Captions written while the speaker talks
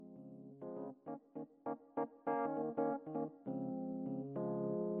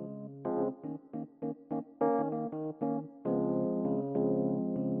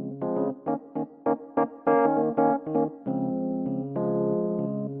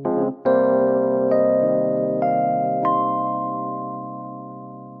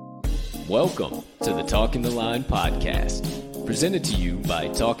Welcome to the Talking the Line podcast, presented to you by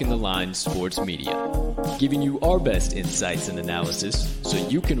Talking the Line Sports Media, giving you our best insights and analysis so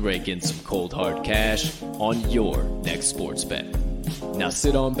you can rake in some cold hard cash on your next sports bet. Now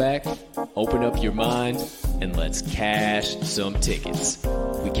sit on back, open up your mind, and let's cash some tickets.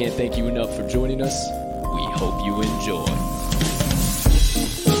 We can't thank you enough for joining us. We hope you enjoy.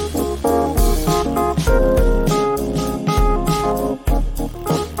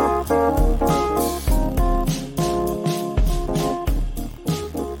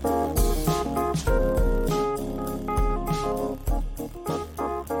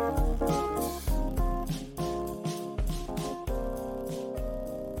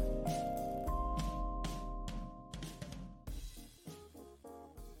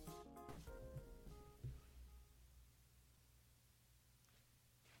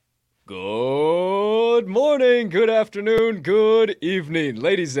 Good morning, good afternoon, good evening,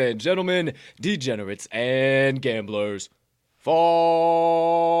 ladies and gentlemen, degenerates and gamblers,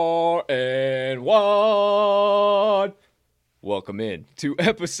 far and wide. Welcome in to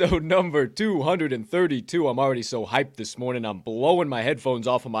episode number 232. I'm already so hyped this morning. I'm blowing my headphones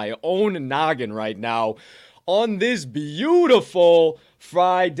off of my own noggin right now on this beautiful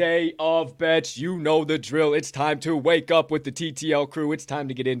Friday of bets. You know the drill. It's time to wake up with the TTL crew. It's time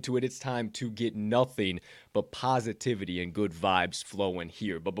to get into it. It's time to get nothing but positivity and good vibes flowing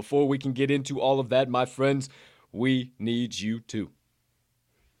here. But before we can get into all of that, my friends, we need you to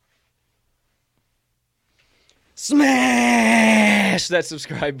smash that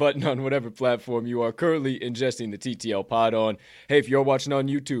subscribe button on whatever platform you are currently ingesting the TTL pod on. Hey, if you're watching on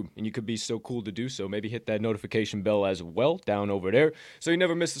YouTube and you could be so cool to do so, maybe hit that notification bell as well down over there so you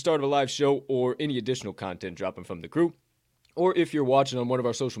never miss the start of a live show or any additional content dropping from the crew. Or if you're watching on one of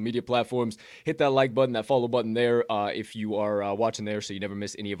our social media platforms, hit that like button, that follow button there if you are watching there so you never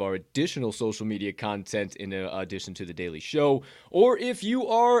miss any of our additional social media content in addition to the daily show. Or if you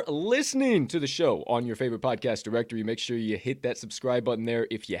are listening to the show on your favorite podcast directory, make sure you hit that subscribe button there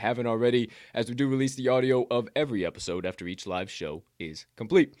if you haven't already, as we do release the audio of every episode after each live show is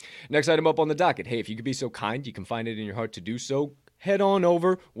complete. Next item up on the docket. Hey, if you could be so kind, you can find it in your heart to do so. Head on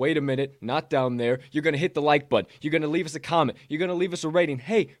over, wait a minute, not down there. You're going to hit the like button. You're going to leave us a comment. You're going to leave us a rating.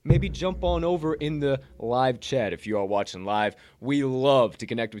 Hey, maybe jump on over in the live chat if you are watching live. We love to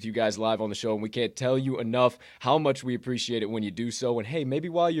connect with you guys live on the show, and we can't tell you enough how much we appreciate it when you do so. And hey, maybe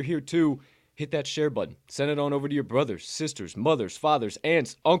while you're here too, hit that share button. Send it on over to your brothers, sisters, mothers, fathers,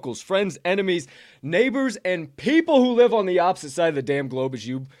 aunts, uncles, friends, enemies, neighbors, and people who live on the opposite side of the damn globe as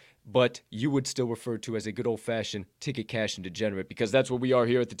you, but you would still refer to as a good old-fashioned ticket cashing degenerate, because that's what we are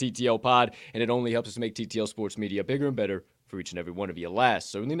here at the TTL pod, and it only helps us make TTL Sports Media bigger and better for each and every one of you.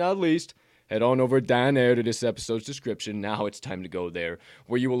 Last, certainly not least, head on over down there to this episode's description. Now it's time to go there,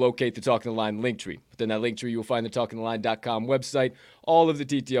 where you will locate the Talking the Line link tree. Within that link tree, you will find the TalkingTheLine.com website, all of the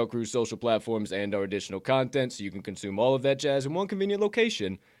TTL crew's social platforms, and our additional content, so you can consume all of that jazz in one convenient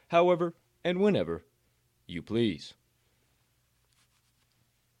location, however and whenever you please.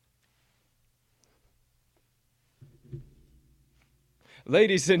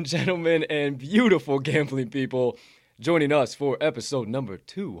 Ladies and gentlemen and beautiful gambling people, joining us for episode number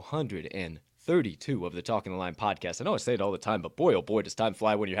 232 of the Talking the Line podcast. I know I say it all the time, but boy, oh boy, does time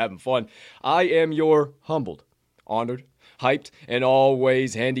fly when you're having fun. I am your humbled, honored, hyped, and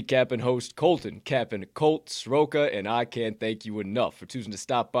always handicapping host, Colton Cappin Colt Sroka, and I can't thank you enough for choosing to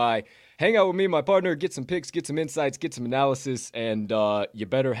stop by, hang out with me and my partner, get some picks, get some insights, get some analysis, and you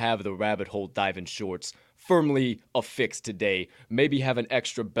better have the rabbit hole diving shorts firmly affixed today. Maybe have an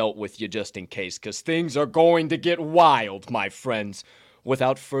extra belt with you just in case, because things are going to get wild, my friends.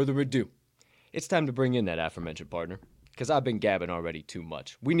 Without further ado, it's time to bring in that aforementioned partner, because I've been gabbing already too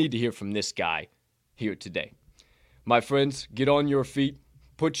much. We need to hear from this guy here today. My friends, get on your feet,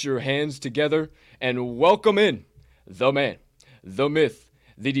 put your hands together, and welcome in the man, the myth,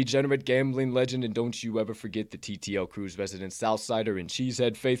 the degenerate gambling legend, and don't you ever forget the TTL crew's resident Southsider and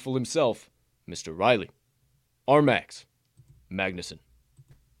Cheesehead faithful himself, Mr. Riley R-Max Magnuson.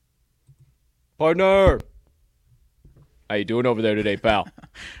 Partner! How you doing over there today, pal?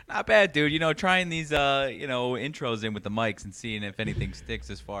 Not bad, dude. You know, trying these, intros in with the mics and seeing if anything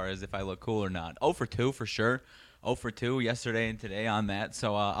sticks as far as if I look cool or not. 0 for 2 for sure. 0 for 2 yesterday and today on that.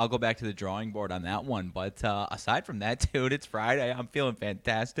 So I'll go back to the drawing board on that one. But aside from that, dude, it's Friday. I'm feeling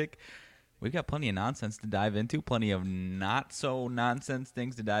fantastic. We've got plenty of nonsense to dive into, plenty of not-so-nonsense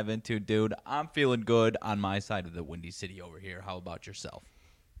things to dive into, dude. I'm feeling good on my side of the Windy City over here. How about yourself?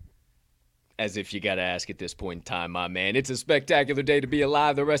 As if you got to ask at this point in time, my man. It's a spectacular day to be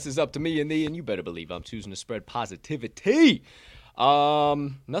alive. The rest is up to me and thee, and you better believe I'm choosing to spread positivity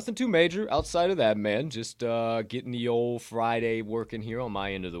Nothing too major outside of that, man. Just getting the old Friday working here on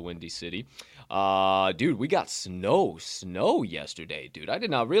my end of the Windy City. Dude, we got snow yesterday, dude. I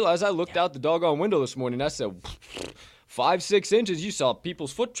did not realize. I looked out the doggone window this morning. I said 5-6 inches. You saw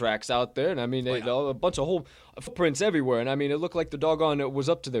people's foot tracks out there, and I mean, a bunch of whole footprints everywhere. And I mean, it looked like the doggone it was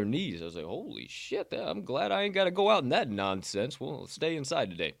up to their knees. I was like, holy shit! I'm glad I ain't got to go out in that nonsense. We'll stay inside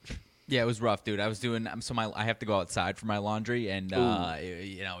today. Yeah, it was rough, dude. I was doing I have to go outside for my laundry, and it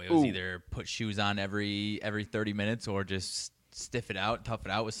was either put shoes on every 30 minutes or just stiff it out, tough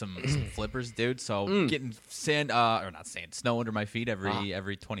it out with some flippers, dude. So getting snow under my feet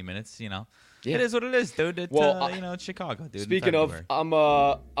every 20 minutes, Yeah. It is what it is, dude. It's Chicago, dude. Speaking of, I'm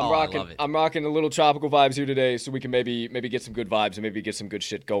rocking a little tropical vibes here today, so we can maybe get some good vibes and maybe get some good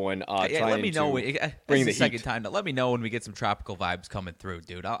shit going. Let me know. Bring the second heat. time. Let me know when we get some tropical vibes coming through,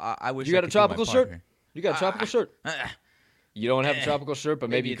 dude. I wish you got I a could do my tropical part shirt. here. You got a tropical shirt. You don't have a tropical shirt, but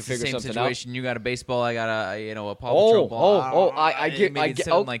maybe you can it's the figure same something situation. out. You got a baseball. I got a Paw Patrol ball. I get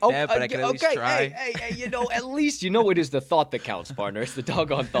something like that, but I can at least try. Hey, at least it is the thought that counts, partner. It's the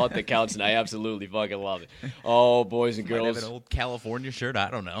doggone thought that counts, and I absolutely fucking love it. Oh, boys and Might girls, have an old California shirt. I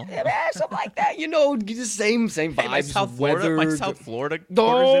don't know. Yeah, man, something like that. The same vibes. Hey, my South Florida quarter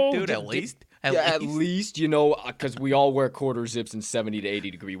zip, dude. At least. At least, because we all wear quarter zips in 70 to 80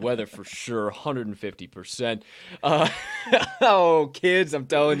 degree weather for sure, 150%. Oh, kids, I'm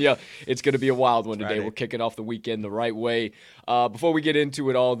telling you, it's going to be a wild one today. Friday. We're kicking off the weekend the right way. Before we get into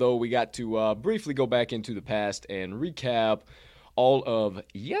it all, though, we got to briefly go back into the past and recap all of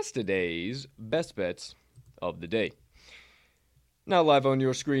yesterday's best bets of the day. Now live on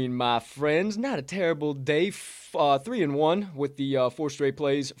your screen, my friends. Not a terrible day. 3-1 with the 4 straight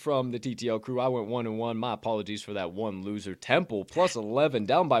plays from the TTL crew. I went 1-1. My apologies for that one loser. Temple plus 11,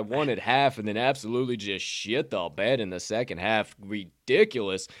 down by 1 at half, and then absolutely just shit the bed in the second half.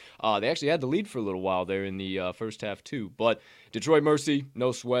 Ridiculous. They actually had the lead for a little while there in the first half too. But Detroit Mercy,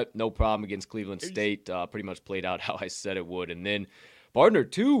 no sweat, no problem against Cleveland State. Pretty much played out how I said it would. And then partner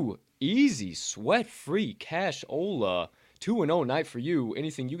 2, easy, sweat-free cashola. 2-0 night for you.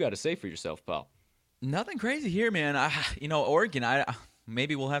 Anything you got to say for yourself, pal? Nothing crazy here, man. Oregon,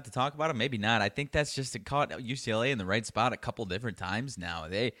 maybe we'll have to talk about it, maybe not. I think that's just caught UCLA in the right spot a couple different times now.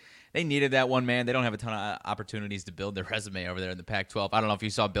 They needed that one, man. They don't have a ton of opportunities to build their resume over there in the Pac-12. I don't know if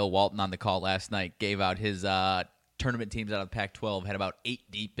you saw Bill Walton on the call last night, gave out his tournament teams out of the Pac-12, had about 8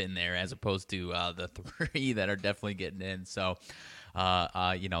 deep in there as opposed to the 3 that are definitely getting in. So,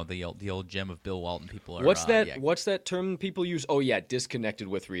 the old gem of Bill Walton people are. What's that term people use? Oh yeah, disconnected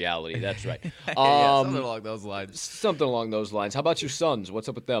with reality. That's right. Something along those lines. Something along those lines. How about your Suns? What's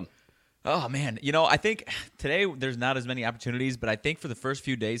up with them? Oh man, I think today there's not as many opportunities, but I think for the first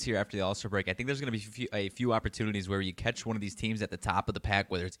few days here after the All-Star break, I think there's going to be a few opportunities where you catch one of these teams at the top of the pack,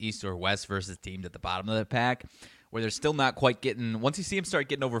 whether it's East or West versus teams at the bottom of the pack, where they're still not quite getting. Once you see them start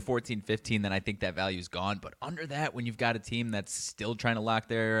getting over 14, 15, then I think that value's gone. But under that, when you've got a team that's still trying to lock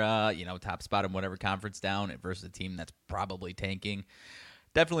their top spot in whatever conference down versus a team that's probably tanking.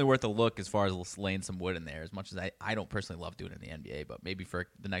 Definitely worth a look as far as laying some wood in there, as much as I don't personally love doing it in the NBA, but maybe for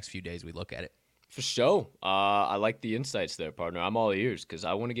the next few days we look at it. For sure. I like the insights there, partner. I'm all ears because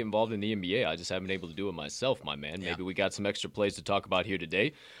I want to get involved in the NBA. I just haven't been able to do it myself, my man. Maybe we got some extra plays to talk about here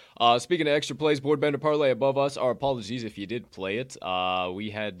today. Speaking of extra plays, Board Bender Parlay above us. Our apologies if you did play it. We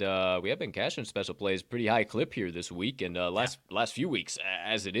have been cashing special plays pretty high clip here this week and last few weeks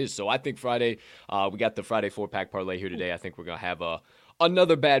as it is. So I think Friday, we got the Friday 4-pack parlay here today. I think we're gonna have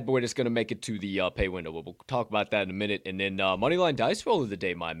another bad boy that's going to make it to the pay window. We'll talk about that in a minute. And then Moneyline Dice Roll of the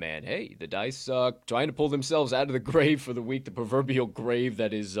day, my man. Hey, the Dice trying to pull themselves out of the grave for the week, the proverbial grave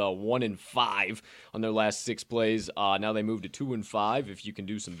that is 1-5 on their last 6 plays. Now they move to 2-5 if you can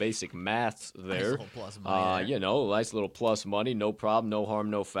do some basic maths there. Nice little plus money there. Nice little plus money. No problem, no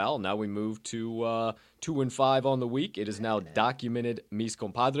harm, no foul. Now we move to 2-5 on the week. It is now documented, mis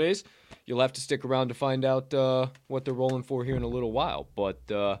compadres. You'll have to stick around to find out what they're rolling for here in a little while.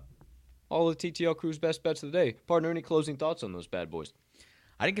 But all the TTL crew's best bets of the day. Partner, any closing thoughts on those bad boys?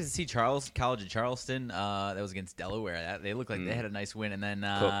 I didn't get to see College of Charleston. That was against Delaware. They looked like they had a nice win. And then,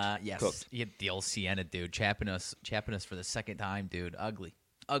 Cooked. You had the old Siena, dude, chapping us for the second time, dude. Ugly.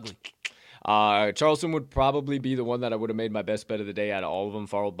 Charleston would probably be the one that I would have made my best bet of the day out of all of them,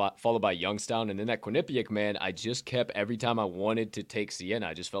 followed by Youngstown. And then that Quinnipiac, man, I just kept, every time I wanted to take Siena,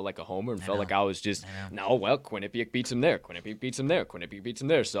 I just felt like a homer and felt like I was just, Quinnipiac beats him there. Quinnipiac beats him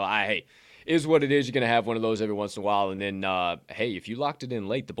there. So, is what it is. You're going to have one of those every once in a while. And then, hey, if you locked it in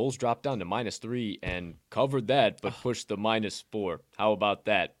late, the Bulls dropped down to -3 and covered that, but pushed the -4. How about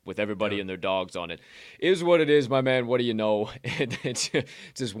that with everybody and their dogs on it? Is what it is, my man. What do you know? It's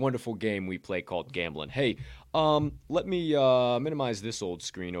this wonderful game we play called gambling. Hey, let me minimize this old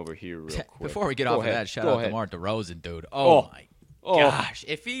screen over here real quick. Before we get off of that, shout out to DeMar DeRozan, dude. My Oh. gosh,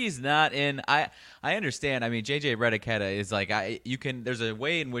 if he's not in, I understand. I mean, JJ Redick is like, there's a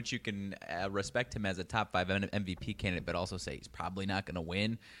way in which you can respect him as a top 5 MVP candidate, but also say he's probably not going to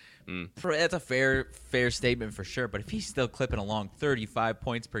win. That's a fair statement for sure. But if he's still clipping along 35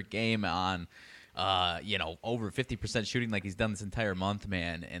 points per game on, over 50% shooting like he's done this entire month,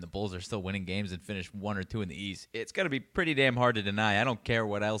 man, and the Bulls are still winning games and finish 1 or 2 in the East, it's going to be pretty damn hard to deny. I don't care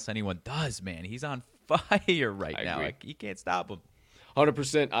what else anyone does, man. He's on fire right now. You can't stop him.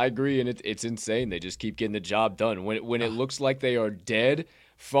 100%, I agree, and it's insane. They just keep getting the job done. When it looks like they are dead,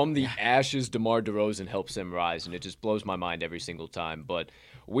 from the ashes, DeMar DeRozan helps them rise, and it just blows my mind every single time. But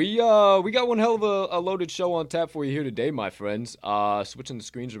we got one hell of a loaded show on tap for you here today, my friends. Switching the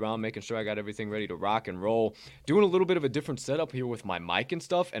screens around, making sure I got everything ready to rock and roll. Doing a little bit of a different setup here with my mic and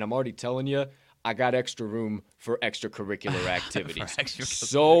stuff, and I'm already telling you, I got extra room for extracurricular activities.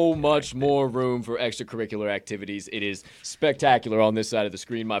 So much more room for extracurricular activities. It is spectacular on this side of the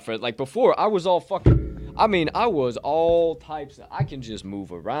screen, my friend. Like before, I was all types of, I can just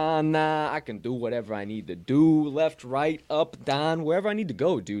move around now. I can do whatever I need to do, left, right, up, down, wherever I need to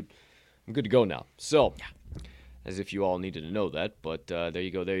go, dude. I'm good to go now. So, as if you all needed to know that, but there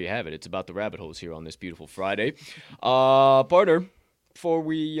you go, there you have it. It's about the rabbit holes here on this beautiful Friday. Partner, before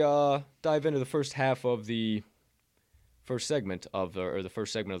we dive into the first half of the first segment of the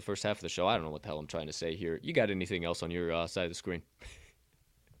first half of the show, I don't know what the hell I'm trying to say here. You got anything else on your side of the screen?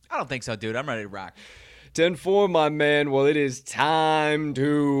 I don't think so, dude. I'm ready to rock. 10-4, my man. Well, it is time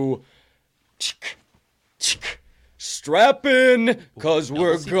to strap in, cause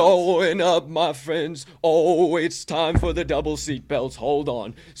we're going up, my friends. Oh, it's time for the double seat belts. Hold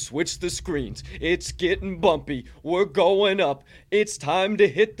on. Switch the screens. It's getting bumpy. We're going up. It's time to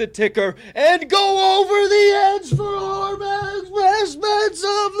hit the ticker and go over the edge for our best bets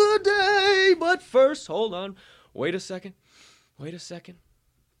of the day. But first, hold on. Wait a second.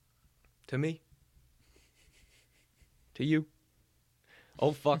 To me. To you.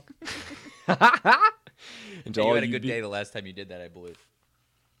 Oh, fuck. And you had a good day the last time you did that, I believe.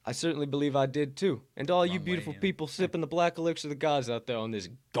 I certainly believe I did, too. And to all you beautiful people sipping the black elixir of the gods out there on this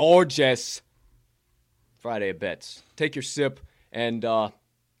gorgeous Friday of Bets. Take your sip, and,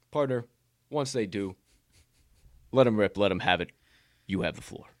 partner, once they do, let them rip, let them have it. You have the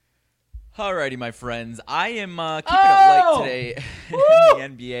floor. Alrighty, my friends. I am keeping it light today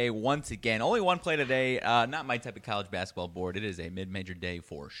in the NBA once again. Only one play today. Not my type of college basketball board. It is a mid-major day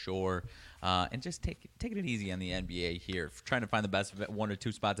for sure. And just taking it easy on the NBA here, trying to find the best 1 or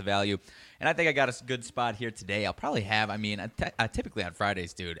 2 spots of value. And I think I got a good spot here today. I'll probably have, I typically on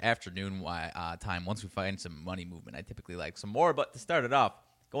Fridays, dude, afternoon time, once we find some money movement, I typically like some more. But to start it off,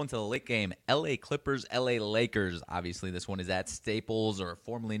 going to the late game, LA Clippers, LA Lakers. Obviously, this one is at Staples, or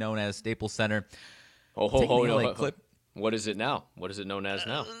formerly known as Staples Center. What is it now? What is it known as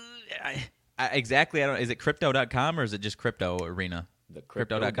now? Exactly. Is it Crypto.com or is it just Crypto Arena? The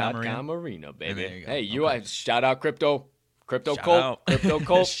Crypto.com arena, baby. Hey, you shout out Crypto Colt, real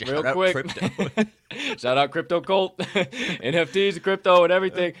quick. Shout out Crypto Colt, NFTs, crypto, and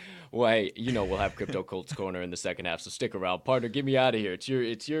everything. Well, hey, we'll have Crypto Colt's corner in the second half, so stick around, partner. Get me out of here.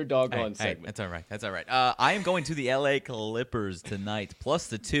 It's your doggone segment. That's all right. I am going to the LA Clippers tonight, plus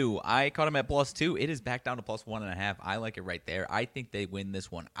the 2. I caught them at plus 2. It is back down to plus 1.5. I like it right there. I think they win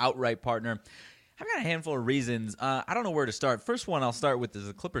this one outright, partner. I've got a handful of reasons. I don't know where to start. First one I'll start with is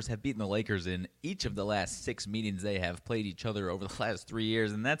the Clippers have beaten the Lakers in each of the last 6 meetings they have played each other over the last 3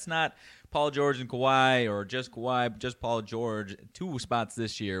 years, and that's not Paul George and Kawhi or just Kawhi, just Paul George. 2 spots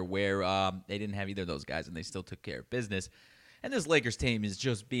this year where they didn't have either of those guys, and they still took care of business. And this Lakers team is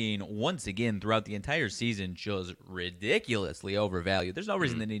just being, once again, throughout the entire season, just ridiculously overvalued. There's no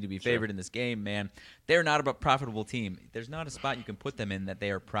reason they need to be favored in this game, man. They're not a profitable team. There's not a spot you can put them in that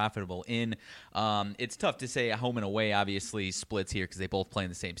they are profitable in. It's tough to say home and away, obviously, splits here because they both play in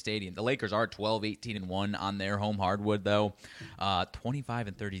the same stadium. The Lakers are 12-18-1 on their home hardwood, though.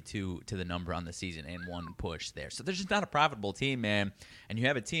 25-32 to the number on the season and 1 push there. So they're just not a profitable team, man. And you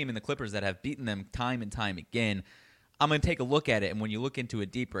have a team in the Clippers that have beaten them time and time again. I'm going to take a look at it, and when you look into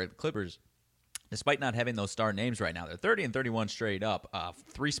it deeper, the Clippers, despite not having those star names right now, they're 30-31 straight up,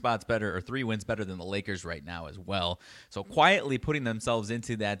 3 wins better than the Lakers right now as well. So quietly putting themselves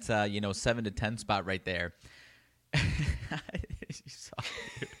into that 7-10 spot right there. You saw it,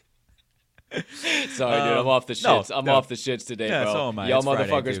 dude. Sorry, dude. I'm off the shits. I'm off the shits today, Yeah, bro. so am I. Y'all It's Friday,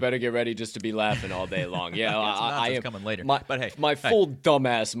 motherfuckers dude. better get ready just to be laughing all day long. Yeah, I am coming later. My, But hey, my hey. full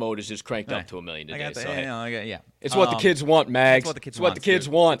dumbass mode is just cranked Hey, up to a million I today. got the, So hey. yeah. It's what the kids want, Mags. That's what the kids It's what want. the kids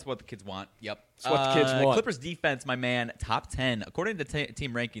dude. want. That's what the kids want. Yep. It's what the kids want. Clippers defense, my man, top 10 according to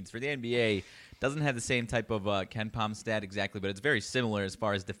team rankings for the NBA. Doesn't have the same type of Ken Pom stat exactly, but it's very similar as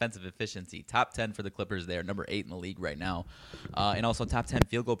far as defensive efficiency. Top 10 for the Clippers there, number 8 in the league right now, and also top 10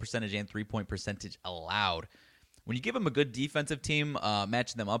 field goal percentage and 3-point percentage allowed. When you give them a good defensive team,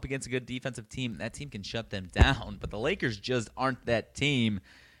 matching them up against a good defensive team, that team can shut them down. But the Lakers just aren't that team,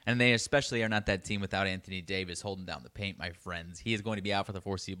 and they especially are not that team without Anthony Davis holding down the paint, my friends. He is going to be out for the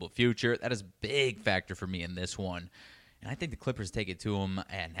foreseeable future. That is a big factor for me in this one. And I think the Clippers take it to them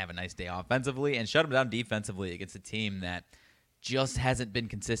and have a nice day offensively and shut them down defensively against a team that just hasn't been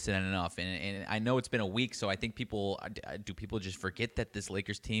consistent enough. And I know it's been a week, so I think people just forget that this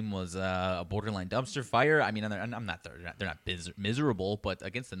Lakers team was a borderline dumpster fire? I mean, they're not miserable, but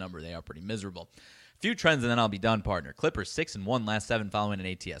against the number, they are pretty miserable. Few trends, and then I'll be done, partner. Clippers 6-1 last 7 following an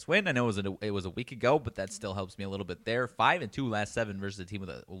ATS win. I know it was a week ago, but that still helps me a little bit there. 5-2 last 7 versus a team with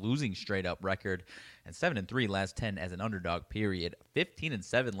a losing straight up record, and 7-3 last 10 as an underdog. Period.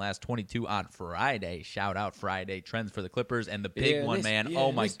 15-7 last 22 on Friday. Shout out Friday trends for the Clippers and the big one, man.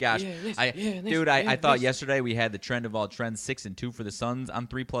 Oh my gosh, I thought yesterday we had the trend of all trends. 6-2 for the Suns on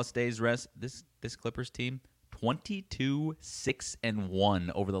 3+ days rest. This Clippers team.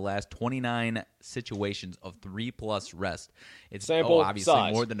 22-6-1 over the last 29 situations of 3+ rest. It's obviously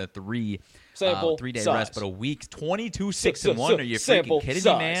size. More than a 3-day rest, but a week. 22-6-1. Are you freaking kidding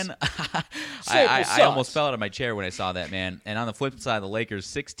me, man? I almost fell out of my chair when I saw that, man. And on the flip side, the Lakers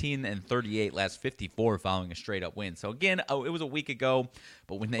 16-38 last 54 following a straight up win. So again, it was a week ago,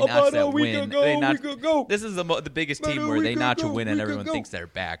 but when they notched that win, this is the biggest team where they notch a win and everyone thinks they're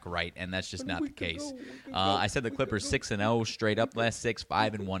back, right? And that's just not the case. I said the Clippers 6-0 straight up last 6,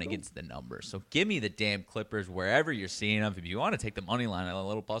 5-1 against the numbers. So give me the damn Clippers wherever you're seeing them. If you want to take the money line a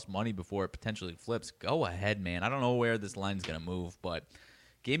little plus money before it potentially flips, go ahead, man. I don't know where this line's gonna move, but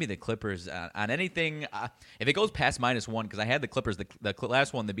give me the Clippers on anything. If it goes past -1, because I had the Clippers, the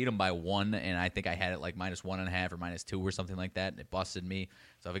last one, they beat them by 1, and I think I had it like -1.5 or -2 or something like that, and it busted me.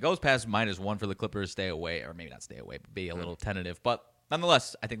 So if it goes past -1 for the Clippers, stay away, or maybe not stay away, but be a little tentative. But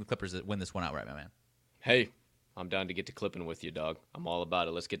nonetheless, I think the Clippers win this one outright, my man. Hey, I'm down to get to clipping with you, dog. I'm all about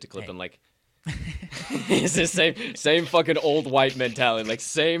it. Let's get to clipping like it's the same fucking old white mentality. Like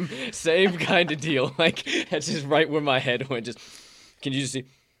same kind of deal. Like that's just right where my head went. Just can you just see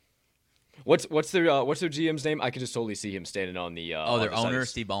what's their GM's name? I could just totally see him standing on the their owner,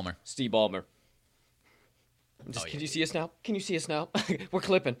 Steve Ballmer. Steve Ballmer. Can you see us now? Can you see us now? We're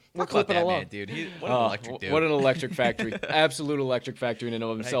clipping. We're clipping along, man, dude. What an electric dude. What an electric factory. Absolute electric factory in and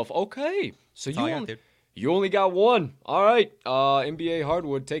of himself. Hey. Okay, so you only got one. All right. NBA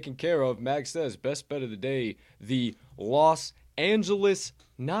hardwood taken care of. Mag says best bet of the day. The Los Angeles,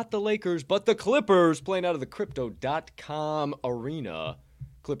 not the Lakers, but the Clippers playing out of the Crypto.com arena.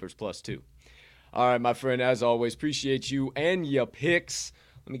 Clippers +2. All right, my friend, as always, appreciate you and your picks.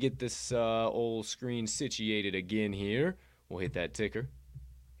 Let me get this old screen situated again here. We'll hit that ticker.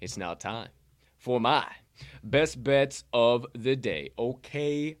 It's now time for my best bets of the day.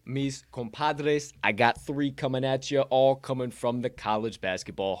 Okay, mis compadres, I got 3 coming at you, all coming from the college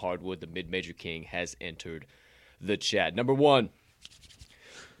basketball hardwood. The Mid-Major King has entered the chat. Number 1,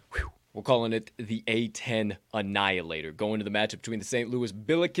 we're calling it the A10 Annihilator. Going to the matchup between the St. Louis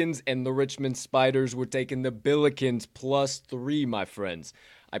Billikens and the Richmond Spiders. We're taking the Billikens +3, my friends.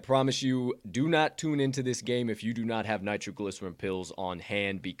 I promise you, do not tune into this game if you do not have nitroglycerin pills on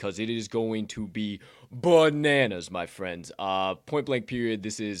hand, because it is going to be bananas, my friends. Point blank period,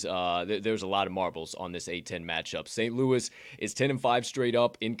 this is there's a lot of marbles on this A10 matchup. St. Louis is 10-5 straight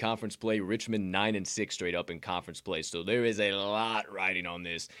up in conference play. Richmond 9-6 straight up in conference play. So there is a lot riding on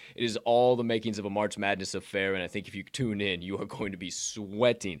this. It is all the makings of a March Madness affair, and I think if you tune in, you are going to be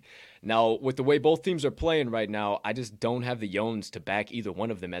sweating. Now, with the way both teams are playing right now, I just don't have the yawns to back either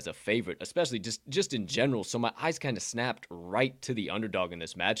one of them as a favorite, especially just in general. So my eyes kind of snapped right to the underdog in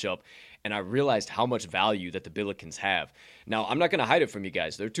this matchup, and I realized how much value that the Billikens have. Now, I'm not going to hide it from you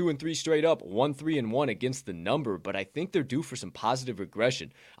guys. They're 2-3 straight up, 1-3-1 against the number, but I think they're due for some positive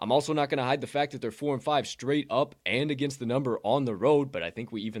regression. I'm also not going to hide the fact that they're 4-5 straight up and against the number on the road, but I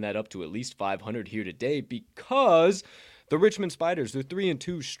think we even that up to at least 500 here today, because The Richmond Spiders, they're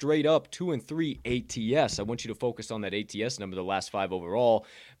 3-2 straight up, 2-3 ATS. I want you to focus on that ATS number, the last 5 overall,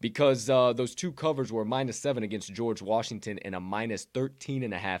 because those 2 covers were -7 against George Washington and a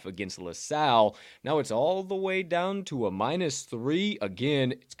 -13.5 against LaSalle. Now it's all the way down to a -3.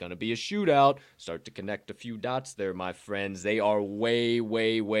 Again, it's going to be a shootout. Start to connect a few dots there, my friends. They are way,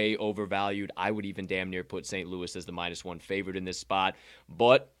 way, way overvalued. I would even damn near put St. Louis as the -1 favorite in this spot,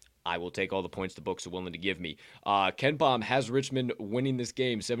 but I will take all the points the books are willing to give me. KenPom has Richmond winning this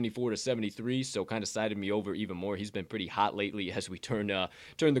game 74-73, so kind of sided me over even more. He's been pretty hot lately as we turn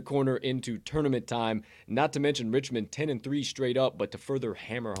the corner into tournament time. Not to mention Richmond 10-3 straight up, but to further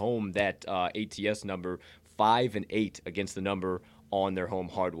hammer home that ATS number, 5-8 against the number on their home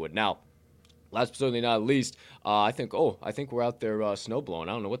hardwood. Now, last but certainly not least, I think we're out there snow blowing.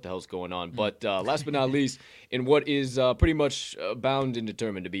 I don't know what the hell's going on. But last but not least, in what is pretty much bound and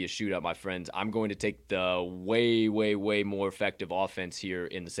determined to be a shootout, my friends, I'm going to take the way, way, way more effective offense here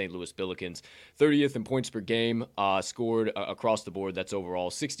in the St. Louis Billikens. 30th in points per game scored across the board. That's overall.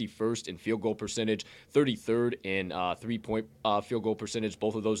 61st in field goal percentage. 33rd in three-point field goal percentage.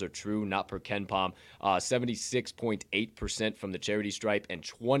 Both of those are true, not per KenPom. 76.8% from the charity stripe and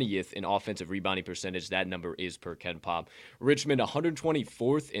 20th in offensive rebounding percentage. That number is per KenPom. Richmond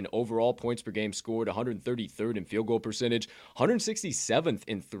 124th in overall points per game scored, 133rd in field goal percentage, 167th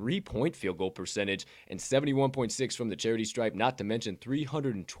in three-point field goal percentage, and 71.6 from the charity stripe, not to mention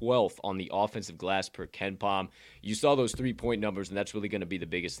 312th on the offensive glass per KenPom. You saw those three-point numbers, and that's really going to be the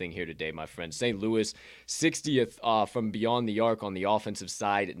biggest thing here today, my friend. St. Louis, 60th from beyond the arc on the offensive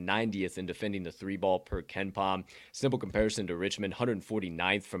side, 90th in defending the three ball per KenPom. Simple comparison to Richmond,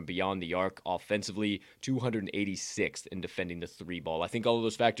 149th from beyond the arc offensively, 286th in defending the three ball. I think all of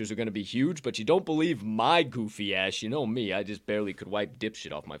those factors are going to be huge, but you don't believe my goofy ass. You know me, I just barely could wipe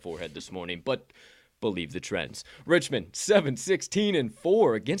dipshit off my forehead this morning, but believe the trends. Richmond,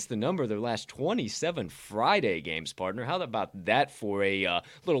 7-16-4 against the number of their last 27 Friday games, partner. How about that for a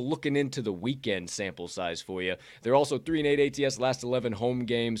little looking into the weekend sample size for you? They're also 3-8 ATS last 11 home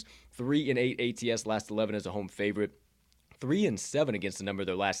games, 3-8 ATS last 11 as a home favorite. 3-7 against the number of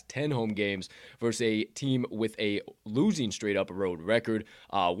their last 10 home games versus a team with a losing straight-up road record.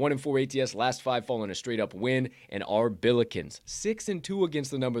 1-4 ATS, last 5 following a straight-up win. And our Billikens, 6-2 against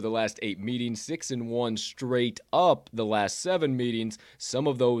the number of the last 8 meetings, 6-1 straight up the last 7 meetings. Some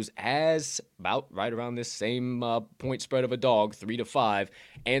of those as about right around this same point spread of a dog, 3-5.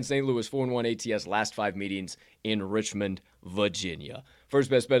 And St. Louis, 4-1 ATS, last 5 meetings in Richmond, Virginia.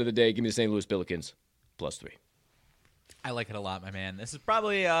 First best bet of the day, give me the St. Louis Billikens, +3. I like it a lot, my man. This is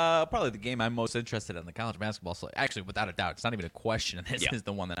probably the game I'm most interested in the college basketball slate. Actually, without a doubt, it's not even a question. This is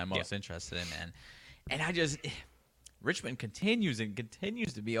the one that I'm most interested in, man. And Richmond continues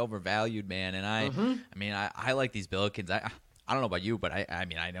to be overvalued, man. And I like these Billikens. I don't know about you, but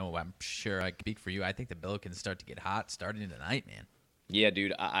I'm sure I can speak for you. I think the Billikens start to get hot starting tonight, man. Yeah,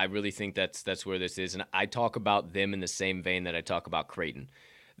 dude, I really think that's where this is, and I talk about them in the same vein that I talk about Creighton.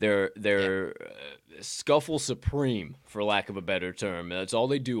 They're scuffle supreme, for lack of a better term. That's all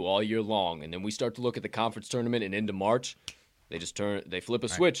they do all year long. And then we start to look at the conference tournament and into March, they flip a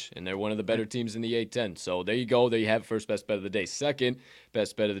switch, and they're one of the better teams in the A-10. So there you go. There you have first best bet of the day. Second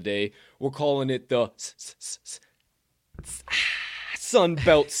best bet of the day, we're calling it the Sun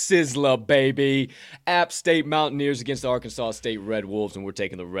Belt Sizzler, baby. App State Mountaineers against the Arkansas State Red Wolves, and we're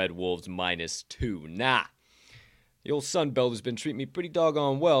taking the Red Wolves -2. Nah. The old Sun Belt has been treating me pretty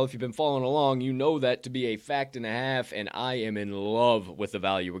doggone well. If you've been following along, you know that to be a fact and a half, and I am in love with the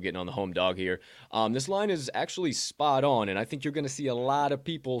value we're getting on the home dog here. This line is actually spot on, and I think you're going to see a lot of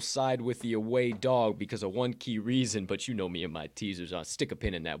people side with the away dog because of one key reason, but you know me and my teasers. I'll stick a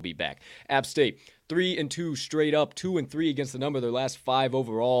pin in that. We'll be back. App State, 3-2 straight up, 2-3 against the number of their last 5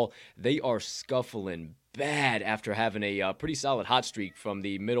 overall. They are scuffling bad after having a pretty solid hot streak from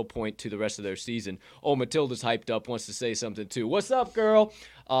the middle point to the rest of their season. Oh, Matilda's hyped up, wants to say something too. What's up, girl?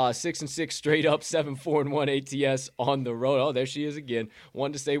 6-6 straight up, 7-4-1 ATS on the road. Oh, there she is again.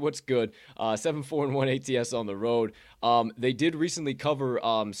 Wanted to say what's good. 7-4-1 ATS on the road. They did recently cover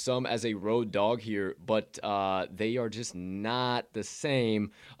some as a road dog here, but they are just not the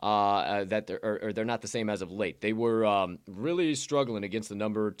same. They're not the same as of late. They were really struggling against the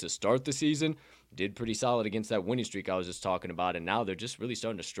number to start the season. Did pretty solid against that winning streak I was just talking about, and now they're just really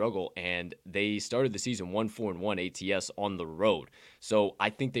starting to struggle, and they started the season 1-4-1 ATS on the road. So I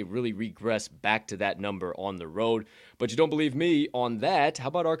think they really regress back to that number on the road. But you don't believe me on that? How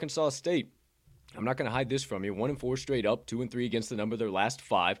about Arkansas State? I'm not going to hide this from you. 1-4 straight up, 2-3 against the number of their last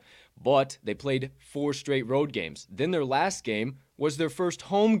 5, but they played 4 straight road games. Then their last game was their first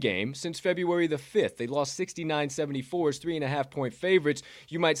home game since February the 5th. They lost 69-74 as 3.5-point favorites.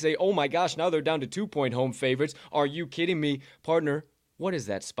 You might say, oh my gosh, now they're down to 2-point home favorites. Are you kidding me? Partner, what is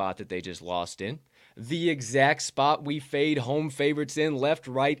that spot that they just lost in? The exact spot we fade home favorites in, left,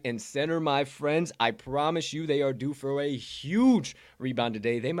 right, and center, my friends. I promise you they are due for a huge rebound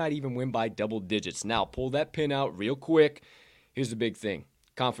today. They might even win by double digits. Now, pull that pin out real quick. Here's the big thing.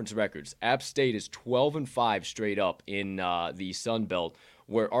 Conference records. App State is 12-5 straight up in the Sun Belt,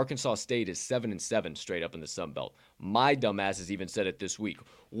 where Arkansas State is 7-7 straight up in the Sun Belt. My dumbass has even said it this week.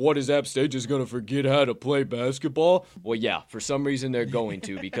 What, is App State just going to forget how to play basketball? Well, yeah, for some reason they're going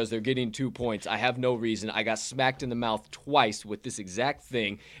to, because they're getting 2 points. I have no reason. I got smacked in the mouth twice with this exact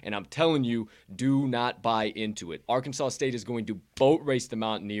thing, and I'm telling you, do not buy into it. Arkansas State is going to boat race the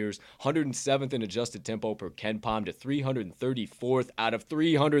Mountaineers, 107th in adjusted tempo per KenPom to 334th out of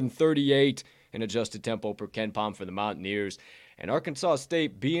 338 in adjusted tempo per KenPom for the Mountaineers. And Arkansas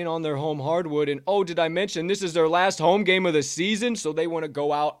State being on their home hardwood. And, oh, did I mention this is their last home game of the season? So they want to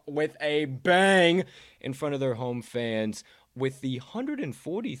go out with a bang in front of their home fans with the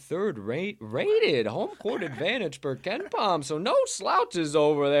 143rd rated home court advantage per KenPom. So no slouches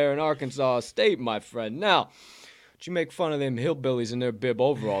over there in Arkansas State, my friend. Now, but you make fun of them hillbillies in their bib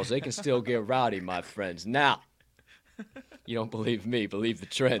overalls. They can still get rowdy, my friends. Now, you don't believe me, believe the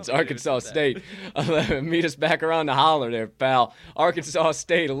trends. Arkansas State, meet us back around the holler there, pal. Arkansas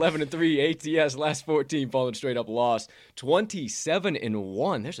State, 11-3 ATS, last 14 falling straight up loss.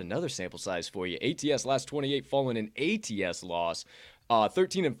 27-1, there's another sample size for you. ATS, last 28 falling an ATS loss.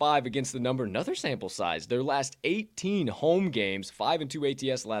 13-5 against the number, another sample size. Their last 18 home games,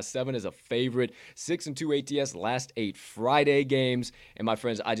 5-2 ATS, last 7 as a favorite, 6-2 ATS, last 8 Friday games. And my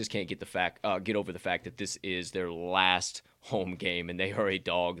friends, I just can't get over the fact that this is their last home game, and they are a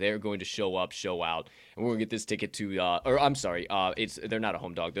dog. They're going to show up, show out, and we're going to get this ticket to, they're not a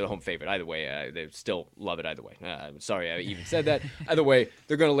home dog. They're a home favorite. Either way, they still love it either way. Sorry I even said that. Either way,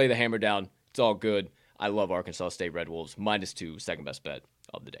 they're going to lay the hammer down. It's all good. I love Arkansas State Red Wolves, -2, second best bet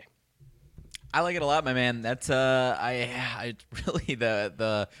of the day. I like it a lot, my man. That's I really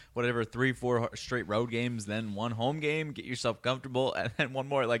the whatever 3-4 straight road games, then one home game. Get yourself comfortable, and then one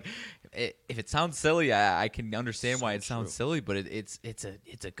more. Like, if it sounds silly, I can understand why it sounds silly, but it's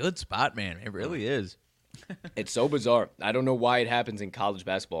a good spot, man. It really is. It's so bizarre. I don't know why it happens in college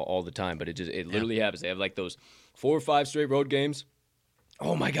basketball all the time, but it literally happens. They have like those 4 or 5 straight road games.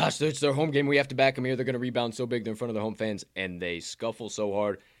 Oh my gosh, it's their home game. We have to back them here. They're going to rebound so big. They're in front of their home fans, and they scuffle so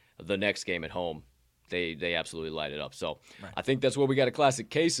hard. The next game at home, they absolutely light it up. So right. I think that's what we got a classic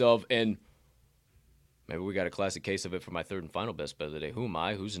case of, and maybe we got a classic case of it for my third and final best bet of the day. Who am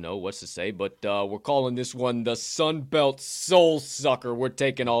I? Who's to know? What's to say? But we're calling this one the Sun Belt Soul Sucker. We're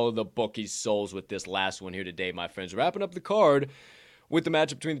taking all of the bookies' souls with this last one here today, my friends. Wrapping up the card with the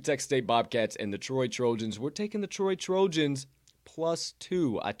matchup between the Texas State Bobcats and the Troy Trojans. We're taking the Troy Trojans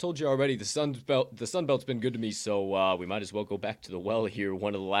 +2. I told you already the Sun Belt's been good to me, so we might as well go back to the well here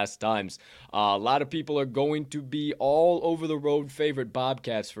one of the last times. A lot of people are going to be all over the road favorite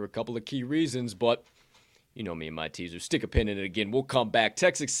Bobcats for a couple of key reasons, but you know me and my teaser. Stick a pin in it again. We'll come back.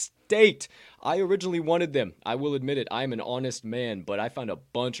 Texas State. I originally wanted them. I will admit it. I'm an honest man, but I found a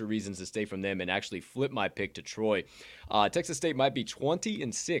bunch of reasons to stay from them and actually flip my pick to Troy. Texas State might be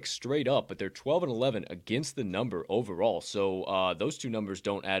 20-6 straight up, but they're 12-11 against the number overall. So those two numbers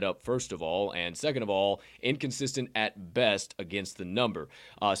don't add up, first of all, and second of all, inconsistent at best against the number.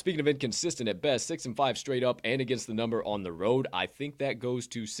 Speaking of inconsistent at best, 6-5 straight up and against the number on the road. I think that goes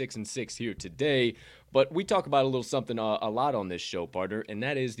to 6-6 here today. But we talk about a little something a lot on this show, partner, and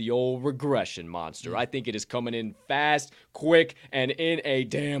that is the old regression monster. I think it is coming in fast, quick, and in a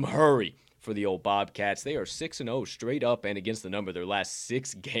damn hurry for the old Bobcats. They are 6-0 straight up and against the number their last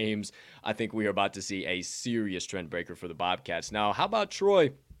 6 games. I think we are about to see a serious trend breaker for the Bobcats. Now, how about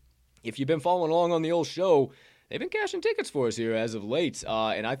Troy? If you've been following along on the old show, they've been cashing tickets for us here as of late,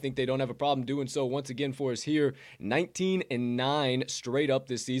 and I think they don't have a problem doing so once again for us here. 19-9 straight up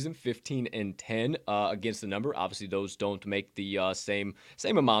this season, 15-10 against the number. Obviously, those don't make the same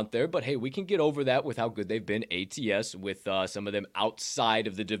amount there, but hey, we can get over that with how good they've been ATS with some of them outside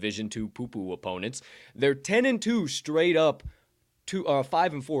of the Division II poo-poo opponents. They're 10-2 straight up.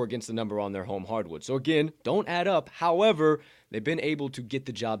 5-4 against the number on their home hardwood. So again, don't add up. However, they've been able to get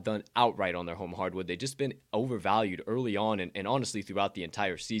the job done outright on their home hardwood. They've just been overvalued early on and honestly throughout the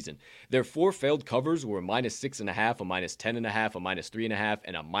entire season. Their 4 failed covers were a -6.5, a -10.5, a -3.5,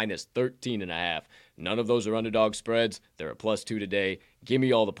 and a -13.5. None of those are underdog spreads. They're a +2 today. Give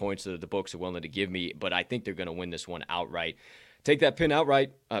me all the points that the books are willing to give me, but I think they're going to win this one outright. Take that pin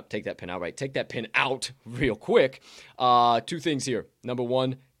outright. Take that pin outright. Take that pin out real quick. Two things here. Number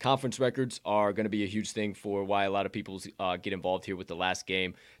one, conference records are going to be a huge thing for why a lot of people get involved here with the last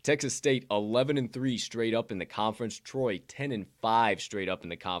game. Texas State 11-3 straight up in the conference. Troy 10-5 straight up in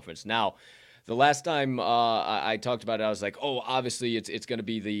the conference. Now, the last time I talked about it, I was like, oh, obviously it's going to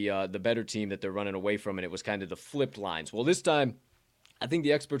be the better team that they're running away from, and it was kind of the flipped lines. Well, this time, I think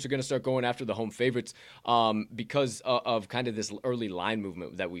the experts are going to start going after the home favorites because of kind of this early line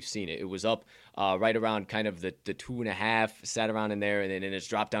movement that we've seen. It was up right around kind of the 2.5, sat around in there, and then it's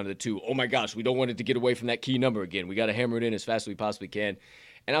dropped down to the 2. Oh, my gosh, we don't want it to get away from that key number again. We got to hammer it in as fast as we possibly can.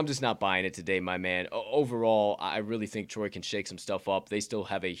 And I'm just not buying it today, my man. Overall, I really think Troy can shake some stuff up. They still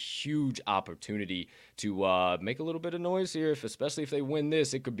have a huge opportunity to make a little bit of noise here, especially if they win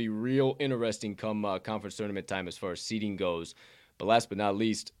this. It could be real interesting come conference tournament time as far as seeding goes. But last but not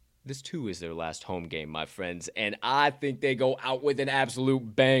least, this too is their last home game, my friends. And I think they go out with an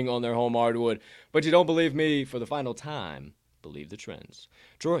absolute bang on their home hardwood. But you don't believe me for the final time. Believe the trends.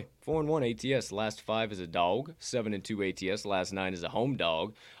 Troy, 4-1 ATS, last 5 as a dog. 7-2 ATS, last 9 as a home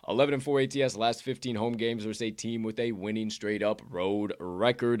dog. 11-4 ATS, last 15 home games versus a team with a winning straight-up road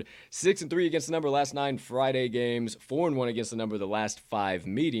record. 6-3 against the number last 9 Friday games. 4-1 against the number the last 5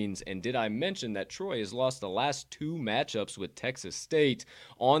 meetings. And did I mention that Troy has lost the last 2 matchups with Texas State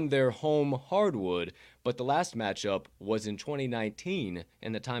on their home hardwood? But the last matchup was in 2019,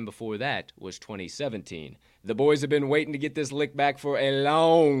 and the time before that was 2017. The boys have been waiting to get this lick back for a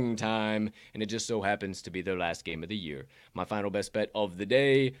long time, and it just so happens to be their last game of the year. My final best bet of the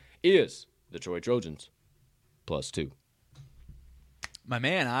day is the Troy Trojans, +2. My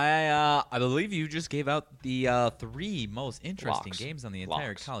man, I believe you just gave out the 3 most interesting games on the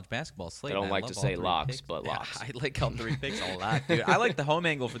entire college basketball slate. I don't like to say locks, but locks. I like all 3 picks a lot, dude. I like the home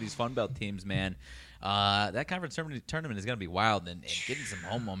angle for these Fun Belt teams, man. That conference tournament is going to be wild, and getting some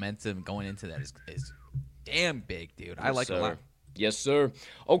home momentum going into that is damn big, dude. I like it a lot. Yes, sir.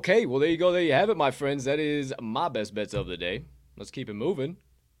 Okay, well, there you go. There you have it, my friends. That is my best bets of the day. Let's keep it moving.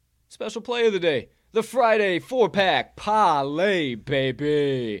 Special play of the day. The Friday 4-pack parlay,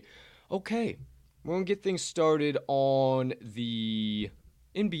 baby. Okay, we're going to get things started on the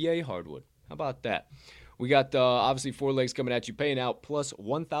NBA hardwood. How about that? We got, obviously, 4 legs coming at you, paying out plus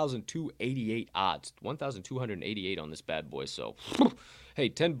 1,288 odds. 1,288 on this bad boy. So, hey,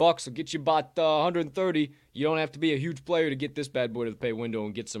 $10 will get you about 130. You don't have to be a huge player to get this bad boy to the pay window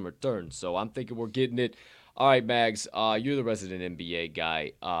and get some returns. So, I'm thinking we're getting it. All right, Mags, you're the resident NBA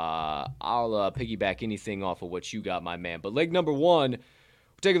guy. I'll piggyback anything off of what you got, my man. But leg number 1, we're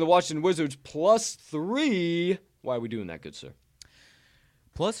taking the Washington Wizards +3. Why are we doing that, good sir?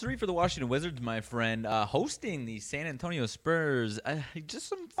 +3 for the Washington Wizards, my friend. Hosting the San Antonio Spurs. Just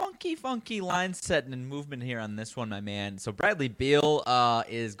some funky line setting and movement here on this one, my man. So Bradley Beal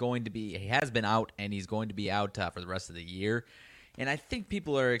is going to be, he has been out, and he's going to be out for the rest of the year. And I think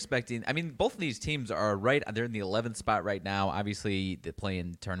people are expecting, I mean, both of these teams are right, they're in the 11th spot right now. Obviously, the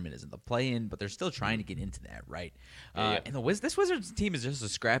play-in tournament isn't the play-in, but they're still trying to get into that, right? Yeah. And this Wizards team is just a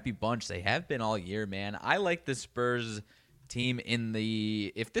scrappy bunch. They have been all year, man. I like the Spurs team in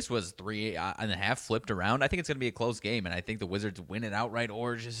the, if this was 3.5 flipped around, I think it's going to be a close game, and I think the Wizards win it outright,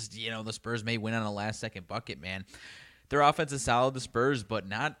 or just, the Spurs may win on a last-second bucket, man. Their offense is solid, the Spurs, but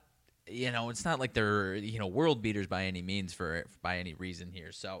not, it's not like they're, world beaters by any means by any reason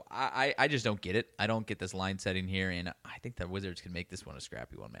here. So I just don't get it. I don't get this line setting here, and I think the Wizards can make this one a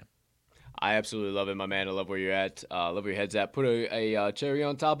scrappy one, man. I absolutely love it, my man. I love where you're at. Love where your head's at. Put a cherry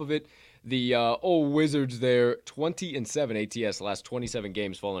on top of it. The old Wizards there, 20-7 ATS, last 27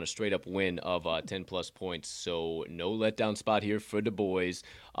 games, following a straight-up win of 10-plus points. So no letdown spot here for the boys.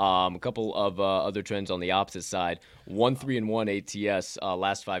 A couple of other trends on the opposite side. 1-3-1 ATS,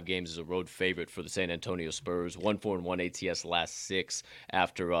 last 5 games is a road favorite for the San Antonio Spurs. 1-4-1 ATS, last 6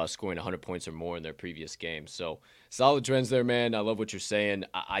 after scoring 100 points or more in their previous games. So solid trends there, man. I love what you're saying.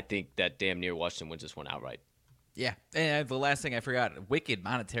 I think that damn near Washington wins this one outright. Yeah, and the last thing I forgot, wicked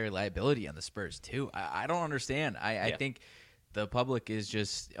monetary liability on the Spurs, too. I don't understand. I think the public is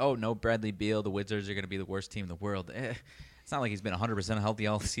just, no Bradley Beal, the Wizards are going to be the worst team in the world. It's not like he's been 100% healthy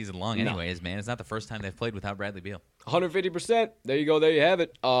all season long anyways, man. It's not the first time they've played without Bradley Beal. 150%. There you go. There you have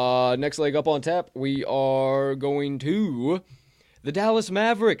it. Next leg up on tap, we are going to the Dallas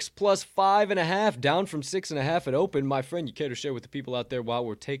Mavericks, +5.5, down from 6.5 at open. My friend, you care to share with the people out there while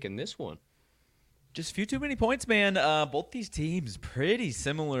we're taking this one? Just a few too many points, man. Both these teams pretty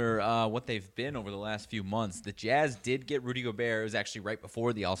similar what they've been over the last few months. The Jazz did get Rudy Gobert. It was actually right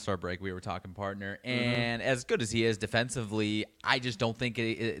before the All-Star break we were talking, partner. And as good as he is defensively, I just don't think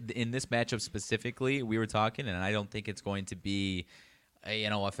in this matchup specifically we were talking, and I don't think it's going to be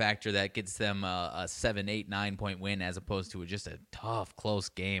a factor that gets them a 7, 8, 9-point win as opposed to just a tough, close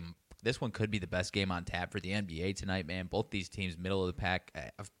game. This one could be the best game on tap for the NBA tonight, man. Both these teams, middle of the pack,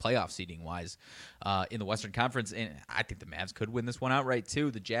 playoff seeding wise, in the Western Conference, and I think the Mavs could win this one outright too.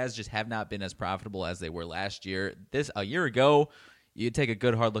 The Jazz just have not been as profitable as they were last year. A year ago, you take a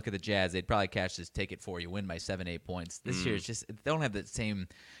good hard look at the Jazz, they'd probably cash this ticket for you, win by 7, 8 points. This year, it's just they don't have that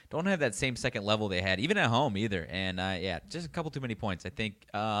same second level they had, even at home either. And just a couple too many points. I think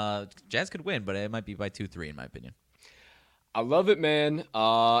Jazz could win, but it might be by 2, 3 in my opinion. I love it, man.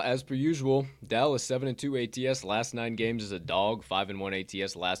 As per usual, Dallas 7-2 ATS. Last 9 games is a dog. 5-1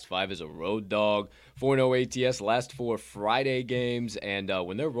 ATS. Last 5 is a road dog. 4-0 ATS. Last 4 Friday games. And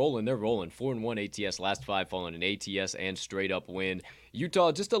when they're rolling, they're rolling. 4-1 ATS. Last 5 falling an ATS and straight up win.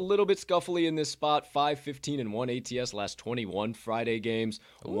 Utah just a little bit scuffly in this spot. 5-15-1 ATS. Last 21 Friday games.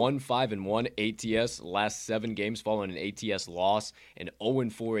 1-5-1 ATS. Last 7 games following an ATS loss. And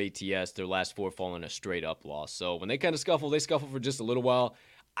 0-4 ATS. Their last 4 following a straight up loss. So when they kind of scuffle, they scuffle for just a little while.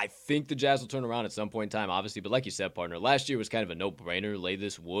 I think the Jazz will turn around at some point in time, obviously. But like you said, partner, last year was kind of a no-brainer. Lay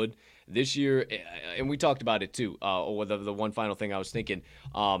this wood. This year, and we talked about it too, the one final thing I was thinking,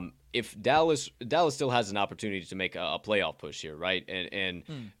 if Dallas still has an opportunity to make a playoff push here, right? And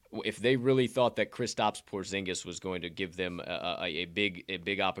if they really thought that Kristaps Porzingis was going to give them a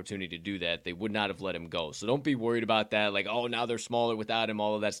big opportunity to do that, they would not have let him go. So don't be worried about that. Like, oh, now they're smaller without him,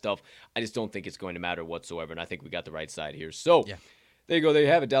 all of that stuff. I just don't think it's going to matter whatsoever, and I think we got the right side here. So there you go. There you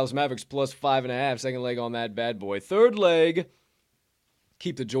have it. Dallas Mavericks plus 5.5. Second leg on that bad boy. Third leg,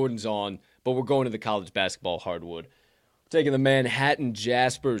 keep the Jordans on, but we're going to the college basketball hardwood. Taking the Manhattan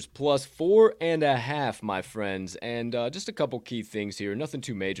Jaspers plus 4.5, my friends. And just a couple key things here. Nothing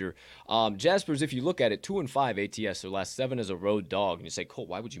too major. Jaspers, if you look at it, 2-5 ATS. Their last 7 as a road dog. And you say, Cole,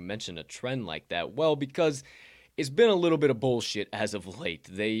 why would you mention a trend like that? Well, because it's been a little bit of bullshit as of late.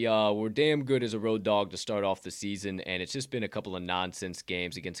 They were damn good as a road dog to start off the season, and it's just been a couple of nonsense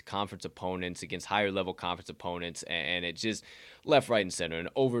games against conference opponents, against higher-level conference opponents, and it just left, right, and center. An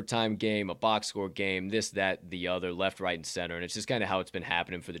overtime game, a box score game, this, that, the other, left, right, and center, and it's just kind of how it's been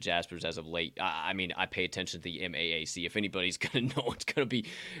happening for the Jaspers as of late. I mean, I pay attention to the MAAC. If anybody's gonna know, it's gonna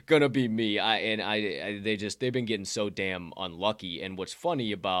be me. They've been getting so damn unlucky, and what's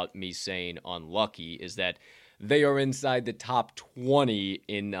funny about me saying unlucky is that they are inside the top 20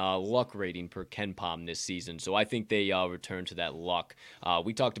 in luck rating per KenPom this season. So I think they return to that luck.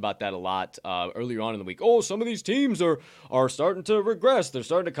 We talked about that a lot earlier on in the week. Oh, some of these teams are starting to regress. They're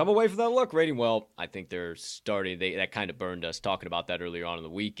starting to come away from that luck rating. Well, I think they're starting. That kind of burned us talking about that earlier on in the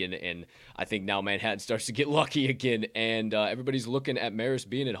week. And I think now Manhattan starts to get lucky again. And everybody's looking at Marist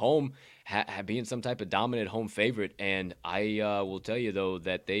being at home, being some type of dominant home favorite. And I will tell you, though,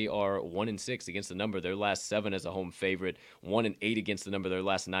 that they are 1-6 against the number. Their last 7 as a home favorite, 1-8 against the number. Their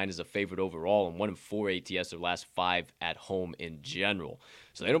last 9 as a favorite overall, and 1-4 ATS. Their last 5 at home in general.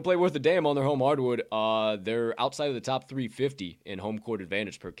 So they don't play worth a damn on their home hardwood. They're outside of the top 350 in home court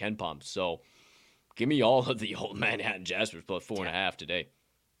advantage per KenPom. So give me all of the old Manhattan Jaspers plus 4.5 today.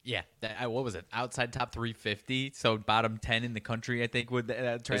 Yeah, what was it? Outside top 350, so bottom 10 in the country, I think would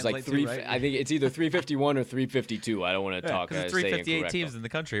translate to, right? I think it's either 351 or 352. I don't want to talk. Because 358 teams in the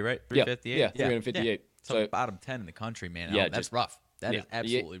country, right? 358. Yeah, 358. Yeah. So bottom 10 in the country, man. Yeah, that's rough. That is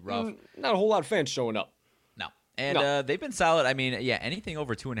absolutely rough. Not a whole lot of fans showing up. No. And they've been solid. I mean, anything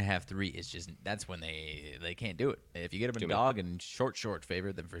over 2.5, 3 is just, that's when they can't do it. If you get them a dog and short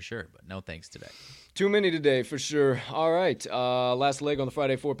favorite, then for sure. But no thanks today. Too many today, for sure. All right. Last leg on the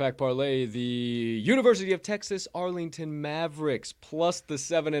Friday 4-pack parlay. The University of Texas Arlington Mavericks plus the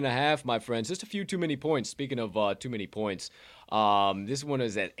 7.5, my friends. Just a few too many points. Speaking of too many points, this one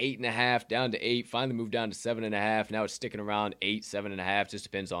is at 8.5, down to 8. Finally moved down to 7.5. Now it's sticking around 8, 7.5. Just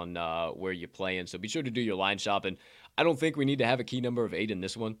depends on where you're playing. So be sure to do your line shopping. I don't think we need to have a key number of 8 in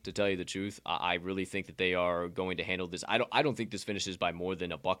this one, to tell you the truth. I really think that they are going to handle this. I don't think this finishes by more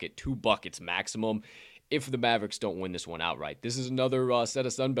than a bucket, 2 buckets maximum, if the Mavericks don't win this one outright. This is another set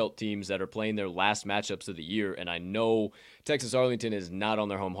of Sunbelt teams that are playing their last matchups of the year, and I know Texas Arlington is not on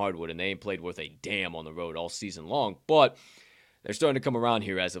their home hardwood, and they ain't played worth a damn on the road all season long, but they're starting to come around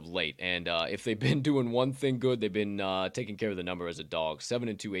here as of late. And if they've been doing one thing good, they've been taking care of the number as a dog.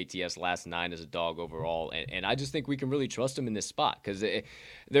 7-2 ATS, last 9 as a dog overall. And I just think we can really trust them in this spot because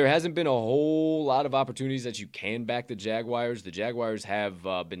there hasn't been a whole lot of opportunities that you can back the Jaguars. The Jaguars have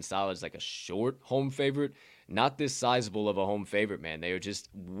been solid as like a short home favorite. Not this sizable of a home favorite, man. They are just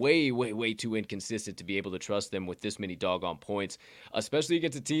way, way, way too inconsistent to be able to trust them with this many doggone points, especially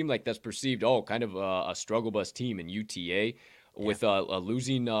against a team like that's perceived, kind of a struggle bus team in UTA. With a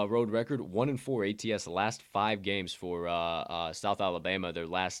losing road record, 1-4 ATS last 5 games for South Alabama. Their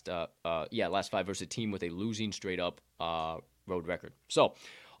last 5 versus a team with a losing straight up road record. So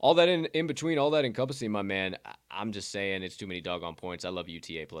all that in between, all that encompassing, my man, I'm just saying it's too many doggone points. I love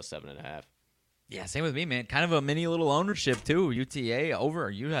UTA plus 7.5. Yeah, same with me, man. Kind of a mini little ownership, too. UTA over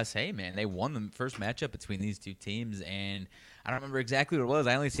USA, man. They won the first matchup between these two teams, and I don't remember exactly what it was.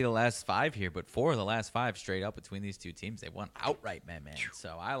 I only see the last 5 here, but 4 of the last 5 straight up between these two teams, they won outright, man.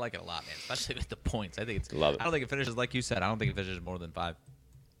 So I like it a lot, man, especially with the points. I think it's. Love it. I don't think it finishes, like you said, I don't think it finishes more than 5.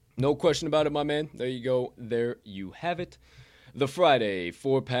 No question about it, my man. There you go. There you have it. The Friday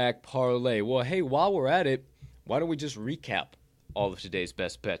 4-pack parlay. Well, hey, while we're at it, why don't we just recap all of today's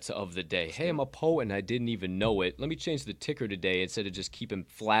best bets of the day? Hey, I'm a poet and I didn't even know it. Let me change the ticker today instead of just keeping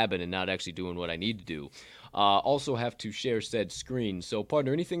flabbing and not actually doing what I need to do. Also have to share said screen. So,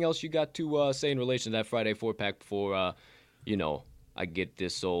 partner, anything else you got to say in relation to that Friday 4-pack before, I get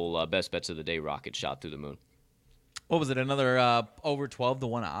this old best bets of the day rocket shot through the moon? What was it? Another over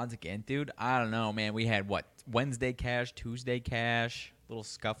 12-1 odds again, dude? I don't know, man. We had, Wednesday cash, Tuesday cash. Little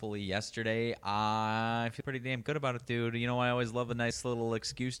scuffly yesterday. I feel pretty damn good about it, dude. You know, I always love a nice little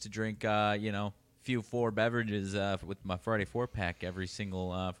excuse to drink, few 4 beverages with my Friday 4-pack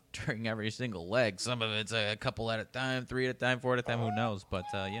during every single leg. Some of it's a couple at a time, 3 at a time, 4 at a time, who knows? But,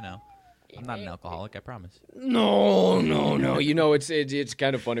 I'm not an alcoholic, I promise. No. You know, it's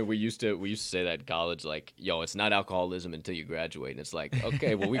kind of funny. We used to say that in college, like, yo, it's not alcoholism until you graduate. And it's like,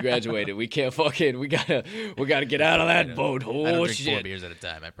 okay, well, we graduated. We can't we gotta get out of that boat. Oh, I don't drink shit. 4 beers at a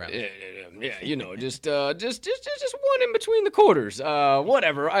time, I promise. Yeah, just one in between the quarters.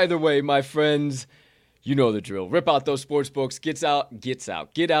 Whatever. Either way, my friends, you know the drill. Rip out those sports books. Get out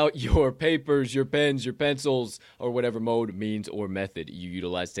your papers, your pens, your pencils, or whatever mode, means, or method you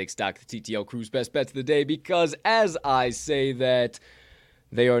utilize. Take stock of the TTL Crew's best bets of the day because, as I say that,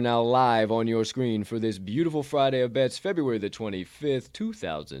 they are now live on your screen for this beautiful Friday of bets, February the 25th,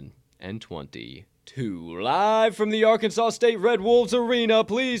 2022. Live from the Arkansas State Red Wolves Arena,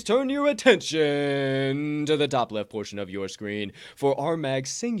 please turn your attention to the top left portion of your screen for our Mag's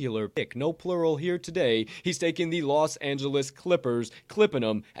singular pick, no plural here today. He's taking the Los Angeles Clippers, clipping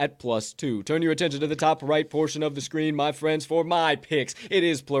them at +2. Turn your attention to the top right portion of the screen, my friends, for my picks. It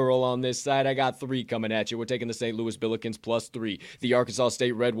is plural on this side. I got 3 coming at you. We're taking the St. Louis Billikens +3, the Arkansas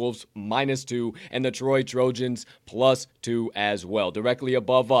State Red Wolves -2, and the Troy Trojans +2 as well. Directly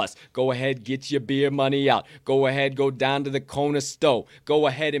above us, go ahead, get your beer money out. Go ahead, go down to the corner store. Go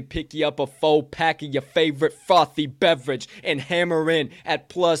ahead and pick you up a 4-pack of your favorite frothy beverage and hammer in at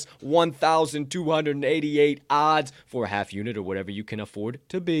 +1,288 odds for a half unit or whatever you can afford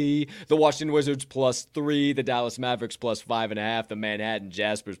to be. The Washington Wizards +3, the Dallas Mavericks +5.5, the Manhattan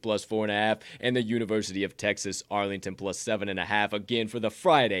Jaspers +4.5, and the University of Texas Arlington +7.5. Again for the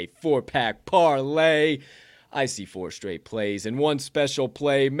Friday 4-pack parlay. I see 4 straight plays and 1 special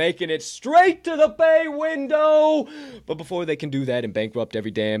play, making it straight to the pay window. But before they can do that and bankrupt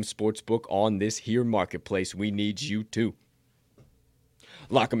every damn sports book on this here marketplace, we need you to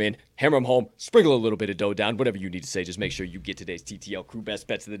lock them in, hammer them home, sprinkle a little bit of dough down, whatever you need to say. Just make sure you get today's TTL Crew best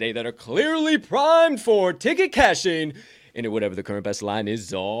bets of the day that are clearly primed for ticket cashing into whatever the current best line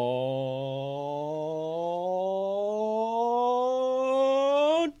is on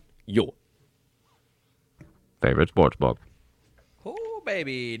your favorite sports book. Oh,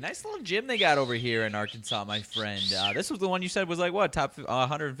 baby. Nice little gym they got over here in Arkansas, my friend. This was the one you said was like, what, top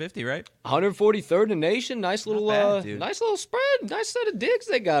 150, right? 143rd in the nation. Nice little bad, spread. Nice set of digs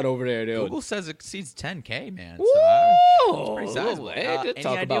they got over there, dude. Google says it exceeds 10K, man. Whoa! It's pretty sizable. Hey,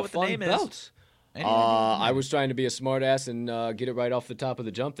 talk about fun belts. I was trying to be a smartass and get it right off the top of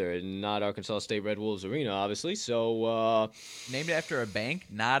the jump there, and not Arkansas State Red Wolves Arena, obviously. So named after a bank,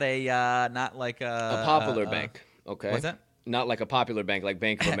 not like a popular bank. Okay, what's that? Not like a popular bank, like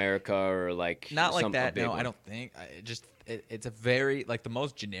Bank of America or like not like that. No, one. I don't think. It's a very like the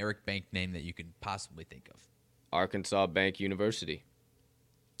most generic bank name that you can possibly think of. Arkansas Bank University.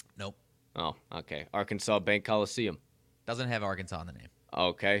 Nope. Oh, okay. Arkansas Bank Coliseum. Doesn't have Arkansas in the name.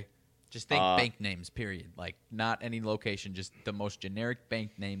 Okay. Just think bank names, period. Like, not any location, just the most generic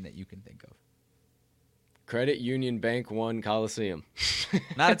bank name that you can think of. Credit Union Bank One Coliseum.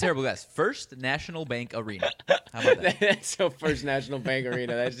 Not a terrible guess. First National Bank Arena. How about that? So First National Bank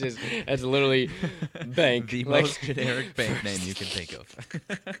Arena. That's literally bank. The most generic bank name you can think of.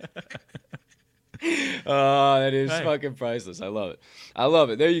 That is Right. fucking priceless. I love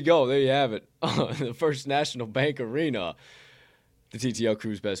it. There you go. There you have it. The First National Bank Arena. The TTL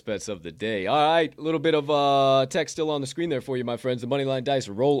Crew's best bets of the day. All right, a little bit of text still on the screen there for you, my friends. The Moneyline Dice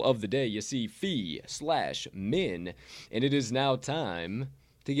roll of the day. You see Fee/Min, and it is now time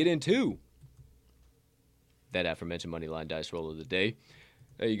to get into that aforementioned Moneyline Dice roll of the day.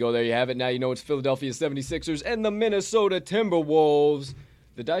 There you go. There you have it. Now you know it's Philadelphia 76ers and the Minnesota Timberwolves.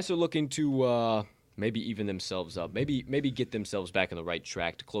 The Dice are looking to maybe even themselves up, maybe get themselves back on the right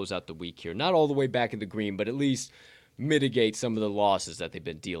track to close out the week here. Not all the way back in the green, but at least mitigate some of the losses that they've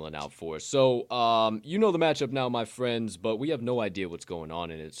been dealing out for. So, you know the matchup now, my friends, but we have no idea what's going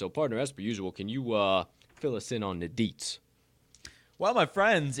on in it. So, partner, as per usual, can you fill us in on the deets? Well, my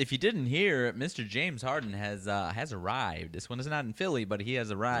friends, if you didn't hear, Mr. James Harden has arrived. This one is not in Philly, but he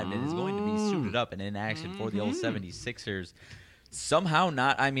has arrived and is going to be suited up and in action for the old 76ers. Somehow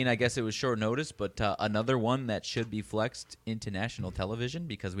not. I mean, I guess it was short notice, but another one that should be flexed into national television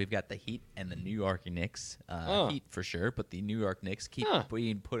because we've got the Heat and the New York Knicks. Heat for sure, but the New York Knicks keep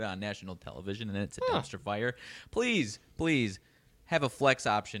being put on national television, and it's a dumpster fire. Please have a flex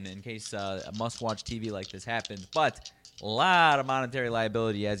option in case a must-watch TV like this happens. But a lot of monetary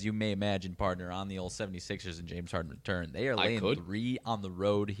liability, as you may imagine, partner, on the old 76ers and James Harden return. They are laying 3 on the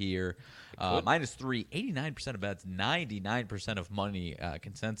road here. -3, 89% of bets, 99% of money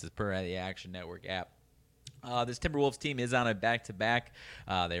consensus per the Action Network app. This Timberwolves team is on a back-to-back.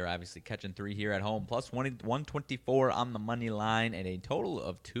 They are obviously catching 3 here at home, plus 124 on the money line, and a total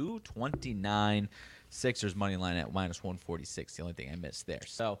of 229. Sixers money line at -146. The only thing I missed there.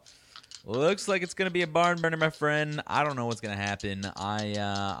 So looks like it's going to be a barn burner, my friend. I don't know what's going to happen.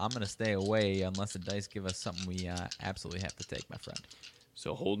 I'm going to stay away unless the dice give us something we absolutely have to take, my friend.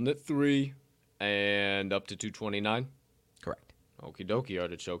 So, holding at 3 and up to 229. Correct. Okie dokie,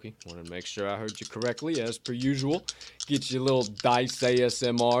 Artichoke. Want to make sure I heard you correctly, as per usual. Get your little dice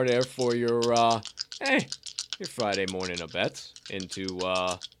ASMR there for your Friday morning of bets into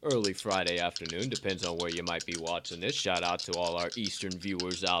early Friday afternoon. Depends on where you might be watching this. Shout out to all our Eastern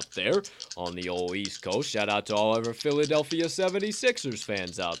viewers out there on the old East Coast. Shout out to all of our Philadelphia 76ers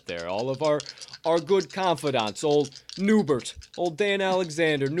fans out there. All of our good confidants. Old Newbert, old Dan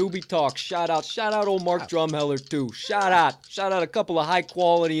Alexander, Newbie Talk. Shout out old Mark Drumheller too. Shout out a couple of high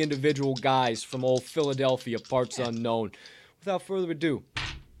quality individual guys from old Philadelphia, parts unknown. Without further ado,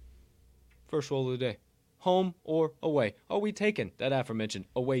 first roll of the day. Home or away? Are we taking that aforementioned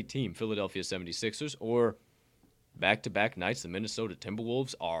away team, Philadelphia 76ers, or back-to-back nights the Minnesota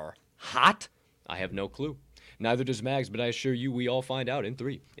Timberwolves are hot? I have no clue. Neither does Mags, but I assure you we all find out in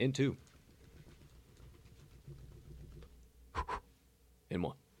 3, in 2, in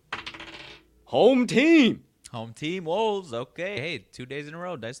 1. Home team! Home team, Wolves. Okay. Hey, 2 days in a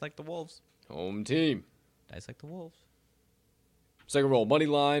row. Dice like the Wolves. Home team. Dice like the Wolves. Second roll, money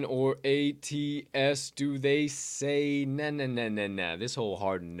line or ATS. Do they say nah? This whole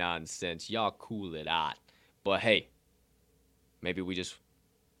Harden nonsense. Y'all cool it out. But hey, maybe we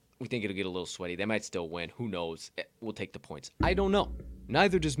think it'll get a little sweaty. They might still win. Who knows? We'll take the points. I don't know.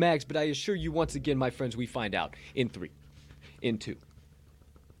 Neither does Mags, but I assure you once again, my friends, we find out in 3, in 2,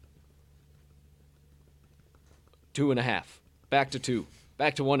 2.5, back to 2,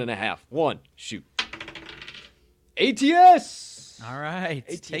 back to 1.5. 1, shoot. ATS! All right.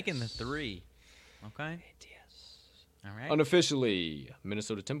 ATS. Taking the 3. Okay. ATS. All right. Unofficially,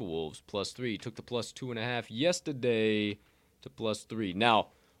 Minnesota Timberwolves +3 took the +2.5 yesterday to +3. Now,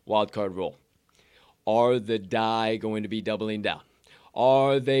 wild card roll. Are the die going to be doubling down?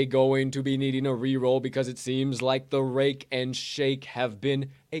 Are they going to be needing a re-roll because it seems like the rake and shake have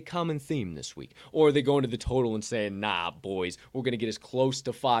been a common theme this week? Or are they going to the total and saying, nah, boys, we're going to get as close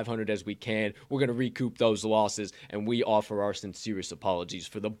to 500 as we can. We're going to recoup those losses, and we offer our sincerest apologies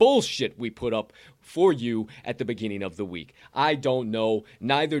for the bullshit we put up for you at the beginning of the week. I don't know.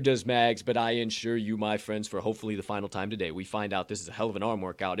 Neither does Mags, but I assure you, my friends, for hopefully the final time today, we find out this is a hell of an arm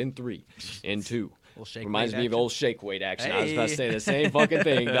workout in 3, in 2. Reminds me of old shake weight action. Hey. I was about to say the same fucking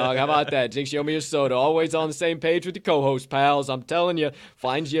thing, dog. How about that? Jinx, show me your soda. Always on the same page with your co-host, pals. I'm telling you.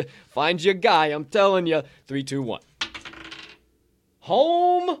 Find your guy. I'm telling you. 3, 2, 1.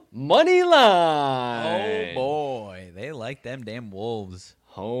 Home money line. Oh, boy. They like them damn Wolves.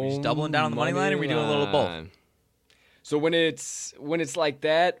 Home we just doubling down on the money line, or we doing a little of both? So when it's like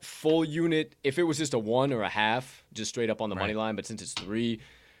that, full unit, if it was just a 1 or a half, just straight up on the money line, but since it's 3...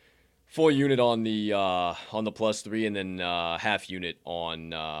 full unit on the +3, and then half unit on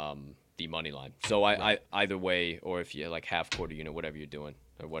the money line. So I either way, or if you like half quarter unit, whatever you're doing.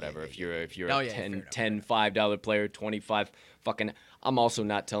 Or whatever. If you're a $10 $5 player, 25 fucking. I'm also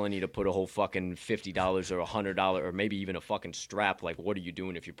not telling you to put a whole fucking $50 or $100 or maybe even a fucking strap. Like, what are you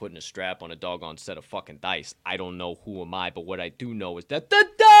doing if you're putting a strap on a doggone set of fucking dice? I don't know, who am I, but what I do know is that the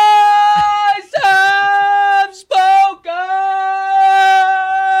dice have spoken.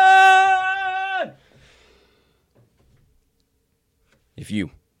 If you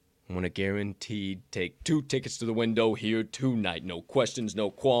want to guaranteed take 2 tickets to the window here tonight. No questions,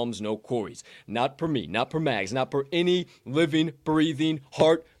 no qualms, no queries. Not per me, not per Mags, not per any living, breathing,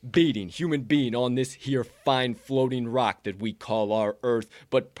 heart-beating human being on this here fine floating rock that we call our earth,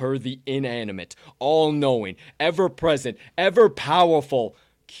 but per the inanimate, all-knowing, ever-present, ever-powerful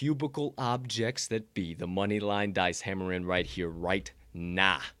cubical objects that be the money line dice hammering right here, right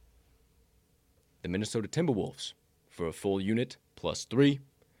now. The Minnesota Timberwolves for a full unit +3.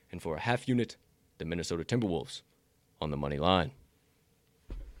 And for a half unit, the Minnesota Timberwolves on the money line.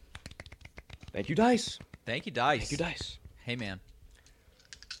 Thank you, Dice. Thank you, Dice. Thank you, Dice. Hey, man.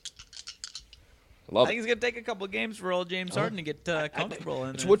 Love I think it's going to take a couple of games for old James Harden to get comfortable.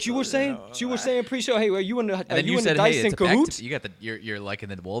 It's what you were saying. You were saying pre-show. Hey, are you in the, and then you in said, the Dice hey, and Cahoots? you got you're liking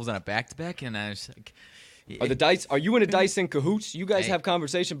the Wolves on a back-to-back, and I was like... Are you in a Dice and Cahoots? You guys Hey. have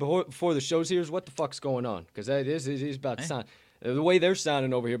conversation before the show's here. What the fuck's going on? Because it is about to sound... The way they're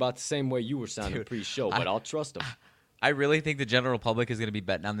sounding over here about the same way you were sounding pre-show, but I'll trust them. I really think the general public is going to be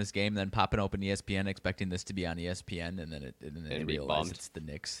betting on this game, then popping open ESPN, expecting this to be on ESPN, and then they realize bummed. it's the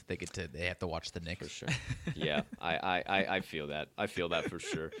Knicks. They have to watch the Knicks. For sure. Yeah, I feel that. I feel that for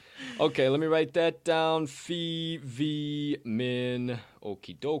sure. Okay, let me write that down. Fee, V, Min,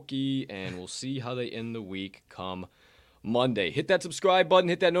 okie dokie, and we'll see how they end the week come Monday. Hit that subscribe button,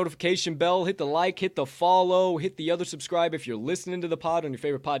 hit that notification bell, hit the like, hit the follow, hit the other subscribe if you're listening to the pod on your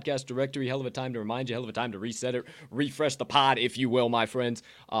favorite podcast directory. Hell of a time to remind you, hell of a time to reset it, refresh the pod, if you will, my friends.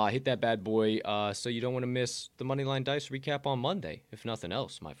 Hit that bad boy so you don't want to miss the Moneyline Dice recap on Monday, if nothing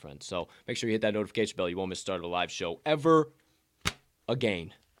else, my friends. So make sure you hit that notification bell. You won't miss the start of a live show ever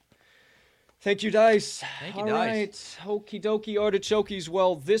again. Thank you, Dice. Thank you, All Dice. right. Okie dokie, artichokies.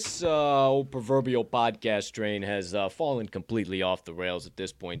 Well, this old proverbial podcast train has fallen completely off the rails at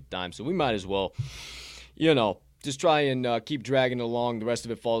this point in time, so we might as well, just try and keep dragging it along. The rest of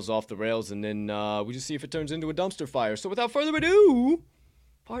it falls off the rails, and then we just see if it turns into a dumpster fire. So without further ado,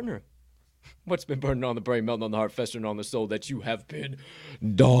 partner, what's been burning on the brain, melting on the heart, festering on the soul that you have been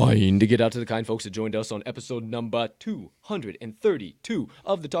dying to get out to the kind folks that joined us on episode number 232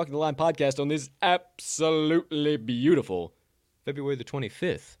 of the Talking the Line podcast on this absolutely beautiful February the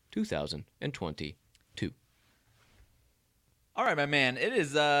 25th, 2022. All right, my man. It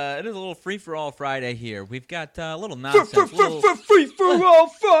is a little free for all Friday here. We've got a little nonsense, Free for all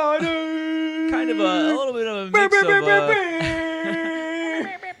Friday. kind of a little bit of a mix of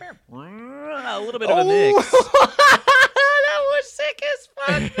a little bit of a mix. That was sick as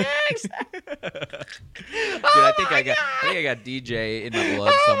fuck, Max. Dude, I think I got DJ in my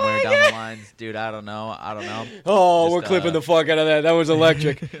blood somewhere down the lines. Dude, I don't know. Oh, Just, we're clipping the fuck out of that. That was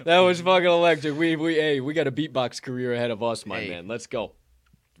electric. That was fucking electric. We got a beatbox career ahead of us, my man. Let's go.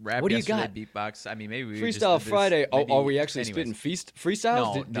 Rap What do you yesterday, got? beatbox. I mean, maybe we Freestyle just did this, Friday. maybe, Are we actually anyways. spitting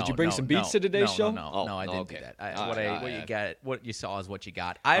freestyles? Did you bring some beats to today's show? No, I didn't do that. What you got? What you saw is what you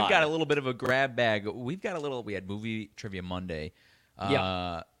got. All I've got right. a little bit of a grab bag. We had movie trivia Monday,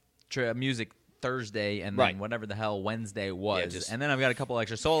 music Thursday, and then Right. whatever the hell Wednesday was, just and then I've got a couple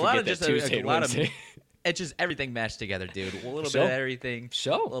extra. So a forget lot of that just Tuesday a and lot of. Wednesday. It's just everything mashed together, dude. A little Show. bit of everything.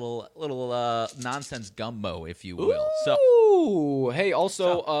 Show. Little nonsense gumbo, if you will. So. Ooh. Hey,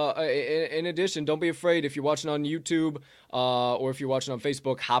 also, in addition, don't be afraid if you're watching on YouTube or if you're watching on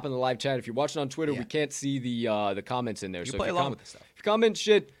Facebook, hop in the live chat. If you're watching on Twitter, we can't see the comments in there. You so play if along with this stuff. If you comment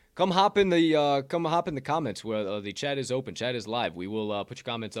shit, come hop in the comments where the chat is open. Chat is live. We will put your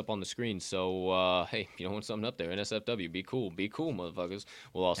comments up on the screen. So hey, if you don't want something up there, NSFW, be cool, motherfuckers.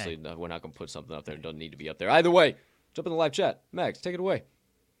 We'll also we're not gonna put something up there that doesn't need to be up there. Either way, jump in the live chat. Max, take it away.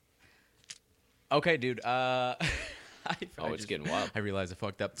 Okay, dude. It's getting wild. I realize I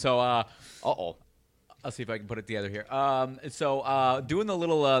fucked up. So, Uh-oh. I'll see if I can put it together here. Doing the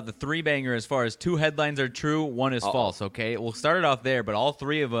little the three banger as far as 2 headlines are true, 1 is false. Okay, we'll start it off there, but all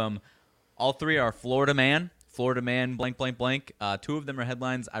 3 are Florida man, blank, blank, blank. 2 of them are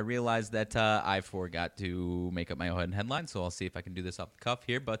headlines. I realized that I forgot to make up my own headline, so I'll see if I can do this off the cuff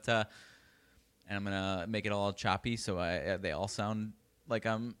here. But and I'm gonna make it all choppy, so they all sound like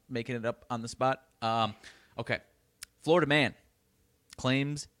I'm making it up on the spot. Okay. Florida man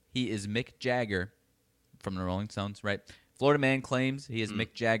claims he is Mick Jagger from the Rolling Stones, right? Florida man claims he is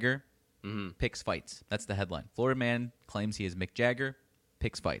Mick Jagger, picks fights. That's the headline. Florida man claims he is Mick Jagger,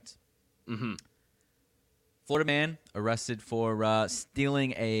 picks fights. Florida man arrested for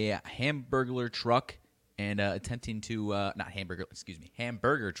stealing a Hamburglar truck and attempting to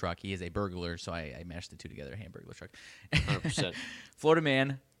hamburger truck. He is a burglar, so I mashed the two together. Hamburglar truck. 100%. Florida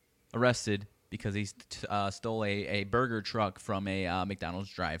man arrested because he stole a burger truck from a McDonald's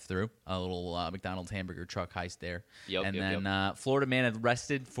drive-thru, a little McDonald's hamburger truck heist there. Florida man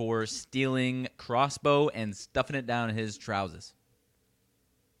arrested for stealing crossbow and stuffing it down his trousers.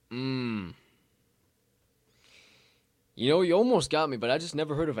 You know, you almost got me, but I just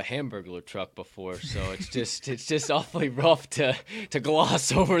never heard of a Hamburglar truck before, so it's just awfully rough to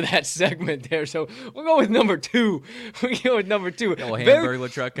gloss over that segment there. So we'll go with number 2.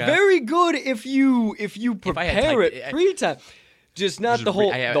 Hamburglar truck guy. Very good if you prepare it pre-time. Just not the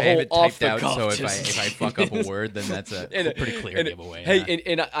whole I have it off typed the out, cuff. so if I fuck up a word, then that's a pretty clear giveaway. Hey,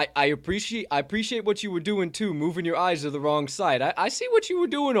 and I appreciate what you were doing too, moving your eyes to the wrong side. I see what you were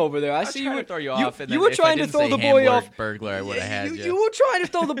doing over there. I see you to throw you off. And you were trying to throw the boy off. Burglar, I would have had you. You were trying to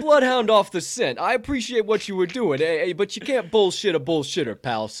throw the bloodhound off the scent. I appreciate what you were doing, but you can't bullshit a bullshitter,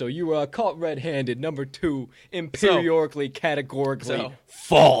 pal. So you were caught red-handed. Number 2, empirically, categorically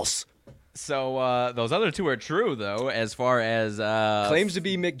false. So those other two are true, though, as far as claims to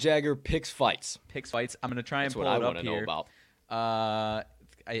be Mick Jagger picks fights. I'm going to try and That's pull what it I up want to here. know about.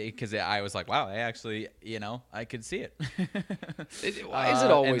 Because I was like, wow, I actually, I could see it. Why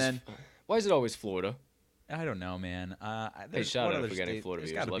is it always Florida? I don't know, man. Hey, shout out if we got any Florida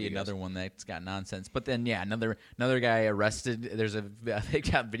There's viewers. got to be another guys. one that's got nonsense. But then, yeah, another guy arrested. They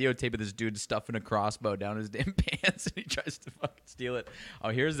got videotape of this dude stuffing a crossbow down his damn pants, and he tries to fucking steal it.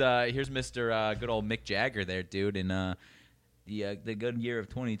 Oh, here's Mr. Good old Mick Jagger there, dude, in the good year of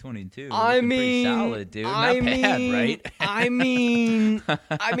 2022. I mean, pretty solid, dude. Not bad, right? I mean,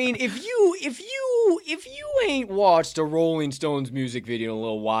 if you ain't watched a Rolling Stones music video in a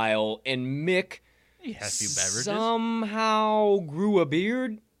little while, and Mick He has a few beverages. somehow grew a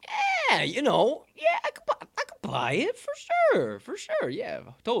beard, I could buy it for sure, yeah,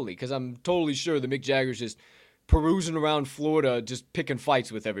 totally, because I'm totally sure that Mick Jagger's just perusing around Florida, just picking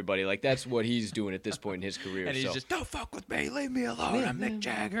fights with everybody. Like, that's what he's doing at this point in his career. And he's just, don't fuck with me, leave me alone, Yeah, I'm Mick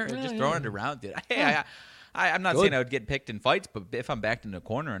Jagger. yeah, Just yeah. throwing it around, dude. Hey, I'm not saying I would get picked in fights, but if I'm backed in the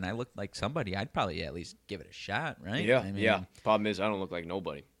corner and I look like somebody, I'd probably at least give it a shot, right? Yeah, I mean, yeah. Problem is, I don't look like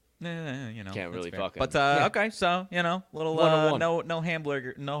nobody. Can't Can't really fair. fucking- But yeah. okay, so little 101. no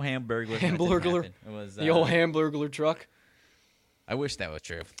hamburger, no hamburger. Hamburglar? It was The old Hamburglar truck. I wish that was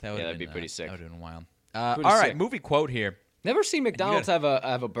true. That that'd be pretty sick. That would have been wild. Pretty All right, sick. movie quote here. Never seen McDonald's have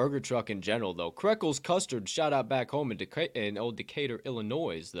a burger truck in general though. Krekel's Custard, shout out back home in old Decatur,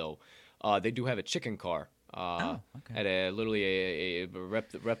 Illinois though. They do have a chicken car. Okay. At a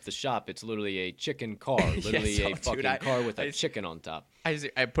rep the shop. It's literally a chicken car, literally so, a fucking dude, car with a chicken on top.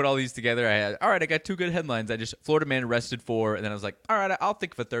 I put all these together. I got two good headlines. Florida man arrested for, and then I was like, all right, I'll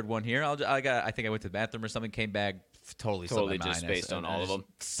think of a third one here. I think I went to the bathroom or something, came back, totally just based on all of them.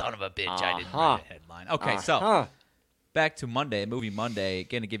 Son of a bitch, I didn't write a headline. Okay, so back to Monday, Movie Monday.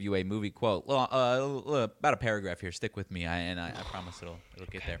 Going to give you a movie quote. About a paragraph here. Stick with me, I promise it'll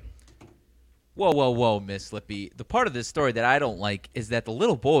get there. Whoa, Miss Lippy. The part of this story that I don't like is that the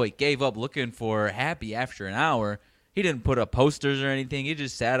little boy gave up looking for Happy after an hour. He didn't put up posters or anything. He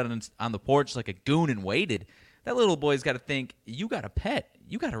just sat on the porch like a goon and waited. That little boy's got to think, you got a pet.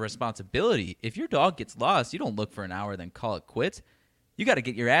 You got a responsibility. If your dog gets lost, you don't look for an hour then call it quits. You got to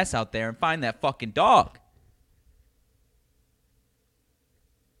get your ass out there and find that fucking dog.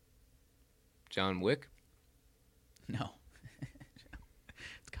 John Wick. No.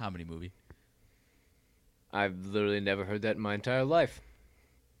 It's a comedy movie. I've literally never heard that in my entire life.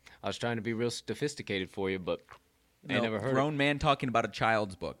 I was trying to be real sophisticated for you, but I never heard it. Grown man talking about a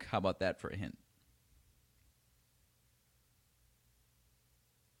child's book. How about that for a hint?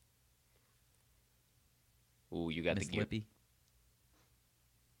 Ooh, you got Miss the gear. Lippy.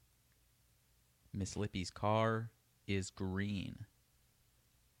 Miss Lippy's car is green.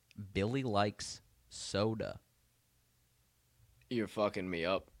 Billy likes soda. You're fucking me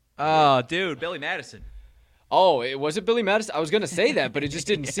up. Oh, dude, Billy Madison. Oh, was it Billy Madison? I was gonna say that, but it just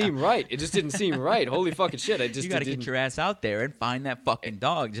didn't seem right. It just didn't seem right. Holy fucking shit! You got to get your ass out there and find that fucking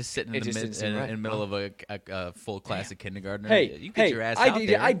dog just sitting in the middle of a full class of kindergartners. Hey, you get your ass I out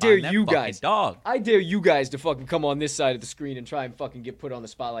there. I and dare find that you fucking guys. dog. I dare you guys to fucking come on this side of the screen and try and fucking get put on the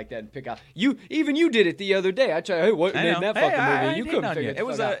spot like that and pick out. Even you did it the other day. I tried. Hey, what name that fucking movie? You couldn't figure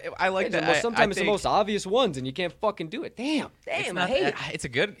it out. I like that. Sometimes it's the most obvious ones, and you can't fucking do it. Damn, I hate it. It's a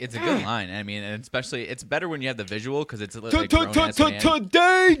good line. I mean, and especially it's better when you have the visual because it's like grown-ass man.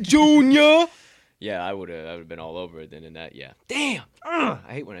 Today, Junior. Yeah, I would have been all over it then in that. Yeah. Damn. I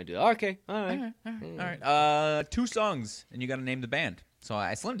hate when I do that. Okay. All right. 2 songs, and you got to name the band. So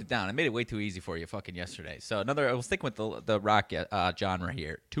I slimmed it down. I made it way too easy for you fucking yesterday. So we'll stick with the rock genre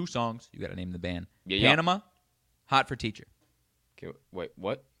here. 2 songs, you got to name the band. Yeah. Panama, Hot for Teacher. Okay, wait,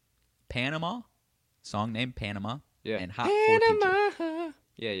 what? Panama, song named Panama. Yeah. And Hot for Teacher.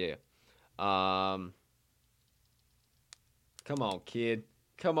 Yeah. Come on, kid.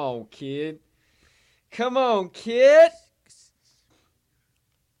 Come on, kid.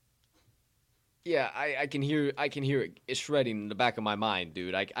 Yeah, I can hear it. It's shredding in the back of my mind,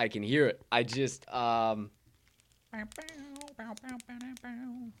 dude. I can hear it. I just That's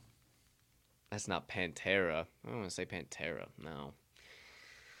not Pantera. I don't want to say Pantera. No.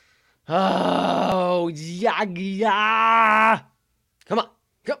 Oh, yeah. Come on.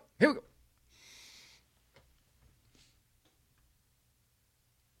 Go. Here we go.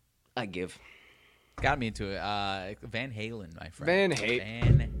 I give. Got me into it. Van Halen, my Van friend.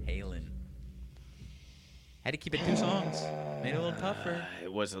 Halen. Had to keep it 2 songs. Made it a little tougher.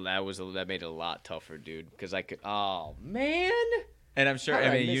 That made it a lot tougher, dude. Because I could. Oh man. And I'm sure.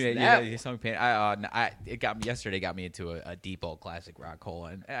 I mean, you know, the song Pan. Yesterday got me into a deep old classic rock hole,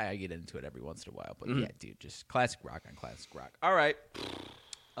 and I get into it every once in a while. But yeah, dude, just classic rock on classic rock. All right.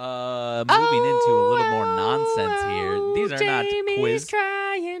 Moving into a little more nonsense here. These are not quiz.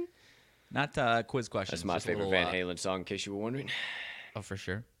 Trying. Not quiz questions. That's my favorite Van Halen song, in case you were wondering. Oh, for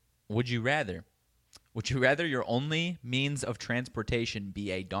sure. Would you rather your only means of transportation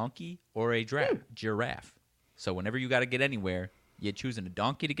be a donkey or a giraffe? So whenever you got to get anywhere, you choosing a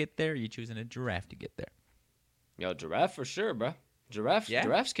donkey to get there, or you choosing a giraffe to get there? Yo, giraffe for sure, bro.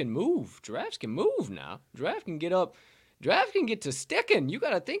 Giraffes can move. Giraffes can move now. Giraffe can get up. Giraffe can get to sticking. You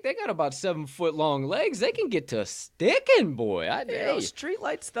got to think they got about 7 foot long legs. They can get to sticking, boy. I dare you. Street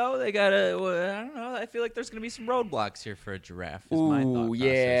lights, though, they got to, I don't know. I feel like there's going to be some roadblocks here for a giraffe. Ooh,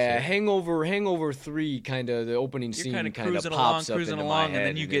 yeah. Hangover 3, kind of the opening scene kind of pops up into my head. And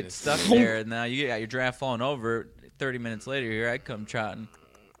then you get stuck there, and now you got your giraffe falling over. 30 minutes later, here I come trotting.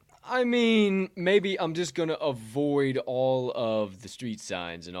 I mean, maybe I'm just going to avoid all of the street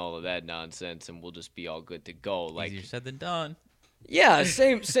signs and all of that nonsense, and we'll just be all good to go. Like, easier said than done. Yeah,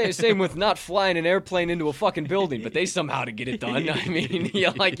 same with not flying an airplane into a fucking building, but they somehow to get it done. I mean,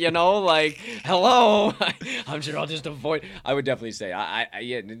 hello. I'm sure I'll just avoid. I would definitely say,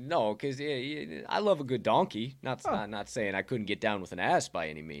 because I love a good donkey. Not saying I couldn't get down with an ass by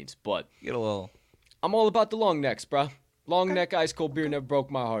any means, but get a little. I'm all about the long necks, bro. Long neck, ice cold beer never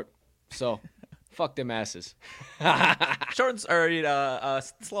broke my heart. So, fuck them asses. Short and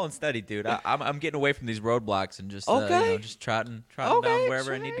slow and steady, dude. I'm getting away from these roadblocks and just just trotting down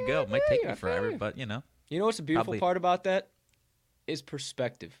wherever I need to go. It might take me forever, but You know what's the beautiful part about that? Is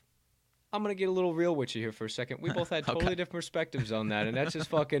perspective. I'm gonna get a little real with you here for a second. We both had totally different perspectives on that, and that's just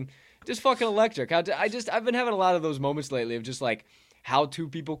fucking electric. I've been having a lot of those moments lately of just like how two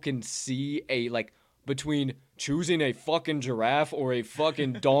people can see between choosing a fucking giraffe or a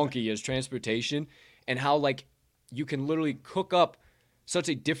fucking donkey as transportation, and how like you can literally cook up such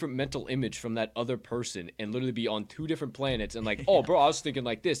a different mental image from that other person and literally be on 2 different planets and like, oh bro, I was thinking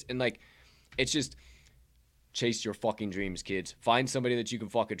like this, and like it's just chase your fucking dreams, kids. Find somebody that you can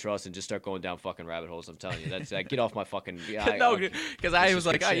fucking trust and just start going down fucking rabbit holes. I'm telling you, that's get off my fucking. No, because I was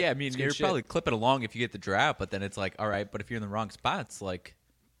like, I mean, you're probably clipping along if you get the giraffe, but then it's like, all right, but if you're in the wrong spots, like.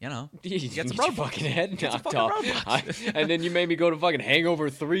 You get some your fucking head knocked off. And then you made me go to fucking Hangover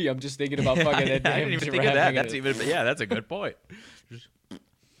 3. I'm just thinking about fucking that damn I didn't even think of that. That's a good point.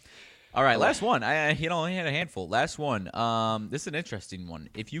 All right, last one. I only had a handful. Last one. This is an interesting one.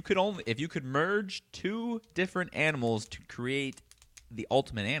 If you could merge 2 different animals to create the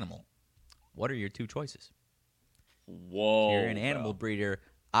ultimate animal, what are your 2 choices? Whoa. If you're an animal breeder,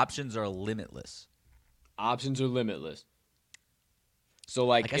 options are limitless. So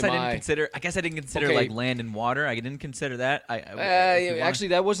like, I guess I didn't consider like land and water. I didn't consider that. Actually,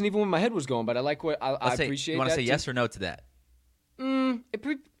 that wasn't even where my head was going. But I like what I appreciate. You want to say yes or no to that?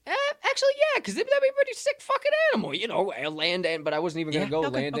 Actually, yeah, because that'd be a pretty sick fucking animal. You know, a land and but I wasn't even gonna go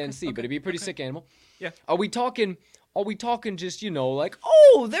land and sea, but it'd be a pretty sick animal. Yeah. Are we talking just, like,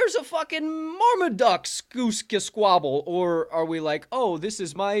 oh, there's a fucking Marmaduke Skooska Squabble? Or are we like, oh, this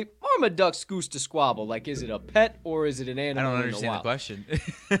is my Marmaduke Skooska Squabble? Like, is it a pet or is it an I animal? don't understand the question.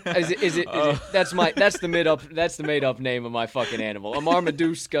 Is it that's the made up name of my fucking animal. A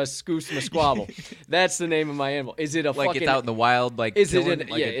Marmaduke Skooska Squabble. That's the name of my animal. Is it a like fucking it's out in the wild, like is it killing, an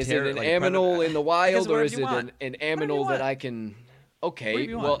like is it an aminal in the wild, or is it an aminal that I can?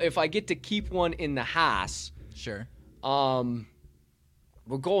 Okay, well, if I get to keep one in the house, sure.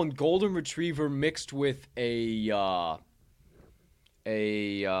 We're going golden retriever mixed with no,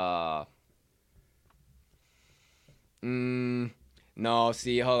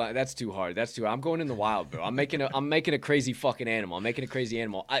 see, hold on, that's too hard. I'm going in the wild, bro. I'm making a crazy fucking animal.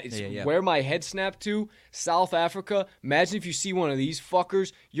 It's where my head snapped to, South Africa. Imagine if you see one of these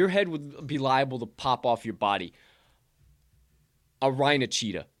fuckers, your head would be liable to pop off your body. A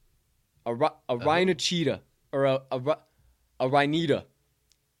rhinocheetah. A rhinocheetah. Or a rhineta.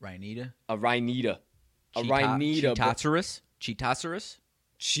 Rhineta? A rhineta. A rhinoceros? Cheetosaurus?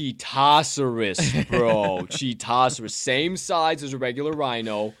 Cheetosaurus, bro. Cheetosaurus. Same size as a regular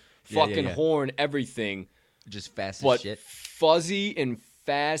rhino. Fucking horn, everything. Just fast but as shit. Fuzzy and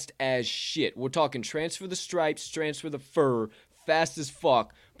fast as shit. We're talking transfer the stripes, transfer the fur, fast as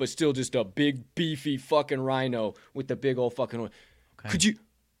fuck, but still just a big, beefy fucking rhino with the big old fucking horn. Okay.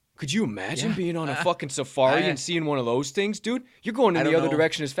 Could you imagine being on a fucking safari and seeing one of those things, dude? You're going in the other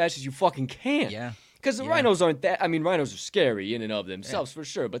direction as fast as you fucking can. Yeah. Because the rhinos aren't that. I mean, rhinos are scary in and of themselves for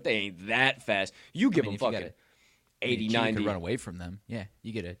sure, but they ain't that fast. You give them fucking 80, 90. You could run away from them. Yeah,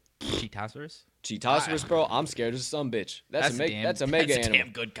 you get a Cheetosaurus. Cheetosaurus, bro. I'm scared as a sumbitch. That's a mega animal. That's a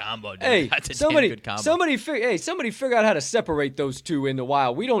damn good combo, dude. Hey, that's a damn good combo. Somebody figure out how to separate those two in the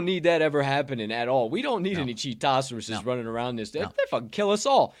wild. We don't need that ever happening at all. We don't need any Cheetosauruses running around this. They fucking kill us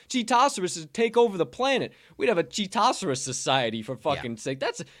all. Cheetosauruses take over the planet. We'd have a Cheetosaurus society for fucking sake.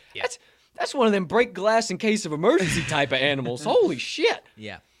 That's one of them break glass in case of emergency type of animals. Holy shit.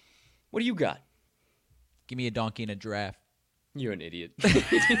 Yeah. What do you got? Give me a donkey and a giraffe. You're an idiot.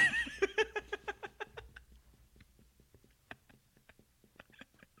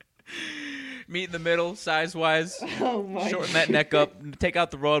 Meet in the middle, size-wise. Shorten that neck up. Take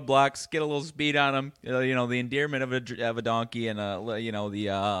out the roadblocks. Get a little speed on them. The endearment of a donkey, and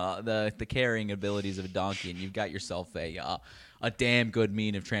the carrying abilities of a donkey, and you've got yourself a damn good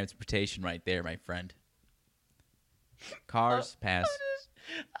mean of transportation right there, my friend. Cars, pass.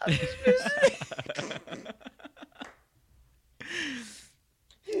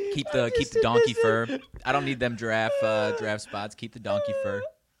 Keep the donkey fur. I don't need them giraffe spots. Keep the donkey fur.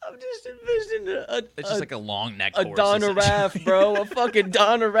 I'm just envisioning it's just like a long neck horse. A Donaraff, bro. A fucking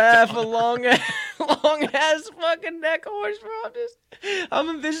Donaraff. A long ass fucking neck horse, bro. I'm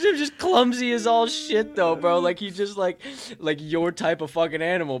envisioning him just clumsy as all shit, though, bro. Like he just like your type of fucking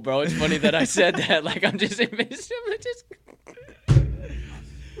animal, bro. It's funny that I said that. Like I'm just envisioning him just.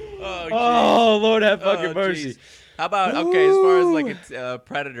 Oh, Lord have fucking mercy. Geez. How about as far as like a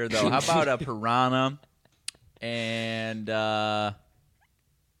predator though? How about a piranha and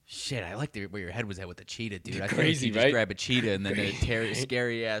shit, I like where your head was at with the cheetah, dude. I crazy, think you just grab a cheetah and then a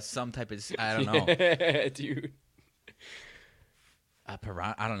scary ass some type of I don't know, dude. A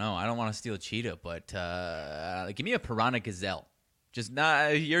piranha. I don't know. I don't want to steal a cheetah, but give me a piranha gazelle. Just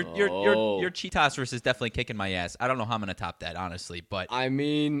not your Cheetosaurus is definitely kicking my ass. I don't know how I'm gonna top that, honestly, but I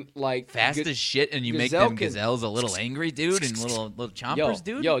mean, like fast as shit, and you make them gazelles a little angry, dude, and little chompers,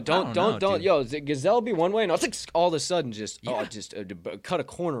 dude. Don't. Gazelle be one way, and it's like all of a sudden just cut a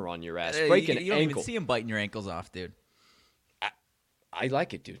corner on your ass, break an ankle. You don't even see him biting your ankles off, dude. I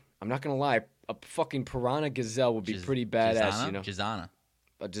like it, dude. I'm not gonna lie. A fucking piranha gazelle would be pretty badass, you know. Jazana.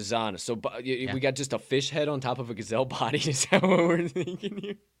 A Jazana. So we got just a fish head on top of a gazelle body. Is that what we're thinking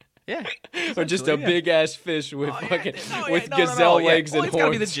here? Yeah. Or just a big ass fish with gazelle legs and horns. It's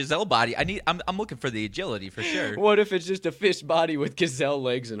gotta be the gazelle body. I'm looking for the agility for sure. What if it's just a fish body with gazelle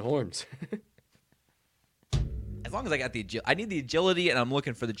legs and horns? As long as I got the agility, I need the agility, and I'm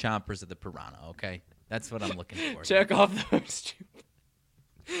looking for the chompers of the piranha. Okay, that's what I'm looking for. Check off those.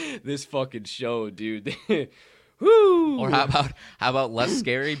 This fucking show, dude. Woo! Or how about less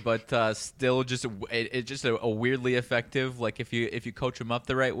scary, but still just it's just a weirdly effective. Like if you coach them up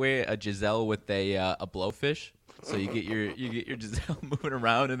the right way, a Giselle with a blowfish. So you get your Giselle moving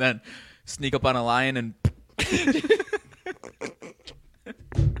around and then sneak up on a lion and.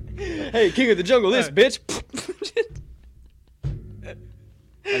 Hey, king of the jungle, this bitch. I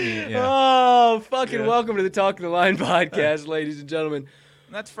mean, Oh, fucking welcome to the Talk of the Line podcast, ladies and gentlemen.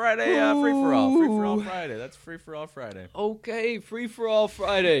 That's Friday, free for all. Free for all Friday. That's free for all Friday. Okay, free for all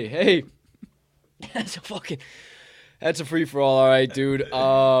Friday. Hey, that's a free for all. All right, dude.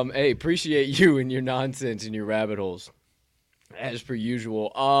 Hey, appreciate you and your nonsense and your rabbit holes, as per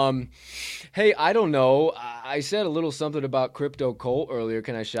usual. Hey, I don't know. I said a little something about Crypto Colt earlier.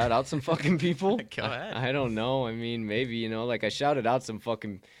 Can I shout out some fucking people? Go ahead. I don't know. I mean, maybe, like I shouted out some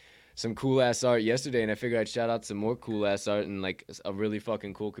cool ass art yesterday, and I figured I'd shout out some more cool ass art and like a really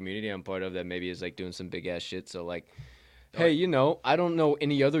fucking cool community I'm part of that maybe is like doing some big ass shit. So like, hey, I don't know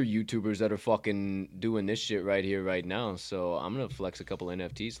any other YouTubers that are fucking doing this shit right here, right now. So I'm gonna flex a couple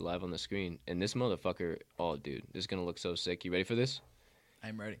NFTs live on the screen, and this motherfucker, oh dude, this is gonna look so sick. You ready for this?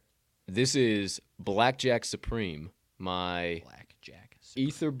 I'm ready. This is Blackjack Supreme, my Blackjack Supreme.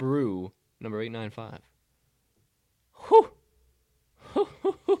 Ether Brew number 895. Whew.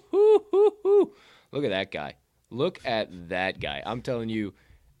 Look at that guy. Look at that guy. I'm telling you,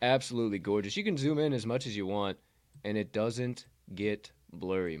 absolutely gorgeous. You can zoom in as much as you want, and it doesn't get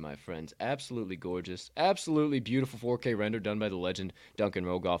blurry, my friends. Absolutely gorgeous. Absolutely beautiful 4K render done by the legend Duncan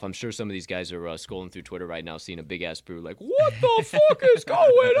Rogoff. I'm sure some of these guys are scrolling through Twitter right now, seeing a big-ass brew like, what the fuck is going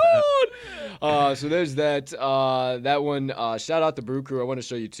on? So there's that. That one, shout out the Brew Crew. I want to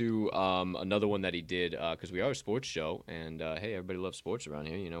show you, too, another one that he did, because we are a sports show, and, hey, everybody loves sports around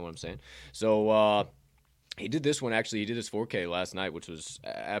here, you know what I'm saying? So, he did this one, actually. He did this 4K last night, which was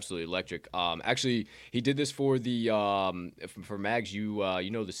absolutely electric. Actually, he did this for the for Mags. You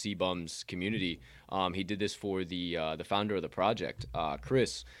know the C-Bums community. He did this for the founder of the project,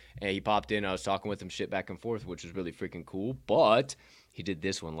 Chris. And he popped in. I was talking with him shit back and forth, which was really freaking cool. But he did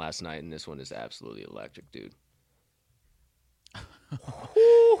this one last night, and this one is absolutely electric, dude.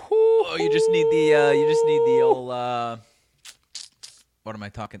 Oh, you just need the old. What am I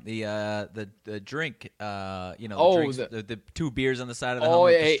talking? The drink. The two beers on the side of the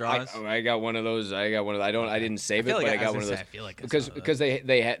helmet with the straws. I got one of those. I didn't save it, but I got one of those. I feel like because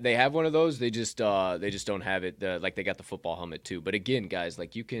they have one of those. They just don't have it. Like they got the football helmet too. But again, guys,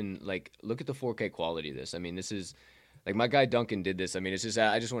 like you can like look at the 4K quality of this. I mean, this is. Like my guy Duncan did this. I mean, it's just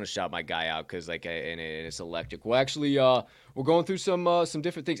I just want to shout my guy out because and it's electric. Well, actually, we're going through some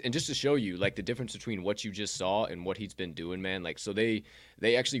different things, and just to show you like the difference between what you just saw and what he's been doing, man. Like so they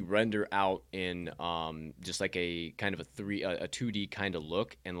actually render out in just like a kind of a 2D kind of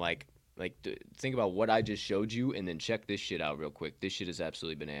look, and like think about what I just showed you, and then check this shit out real quick. This shit is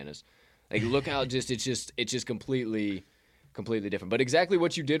absolutely bananas. Like look how it's just completely different. But exactly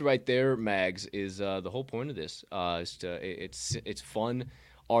what you did right there, Mags, is the whole point of this. It's fun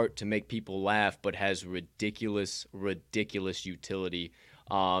art to make people laugh, but has ridiculous utility.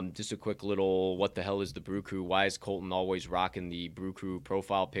 Just a quick little, what the hell is the Brew Crew? Why is Colton always rocking the Brew Crew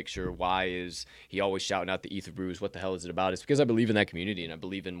profile picture? Why is he always shouting out the Ether Brews? What the hell is it about? It's because I believe in that community, and I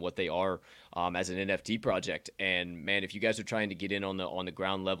believe in what they are as an NFT project. And man, if you guys are trying to get in on the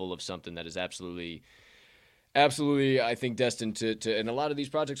ground level of something that is absolutely, I think, destined to and a lot of these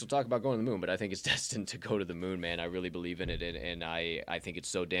projects will talk about going to the moon, but I think it's destined to go to the moon, man. I really believe in it, and I think it's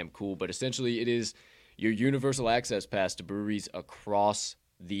so damn cool. But essentially, it is your universal access pass to breweries across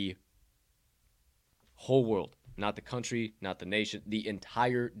the whole world. Not the country, not the nation, the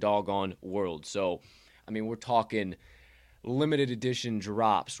entire doggone world. So, I mean, we're talking limited edition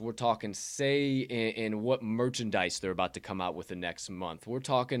drops. We're talking say in what merchandise they're about to come out with the next month. We're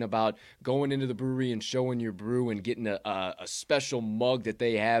talking about going into the brewery and showing your brew and getting a special mug that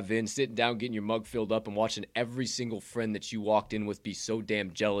they have in, sitting down, getting your mug filled up, and watching every single friend that you walked in with be so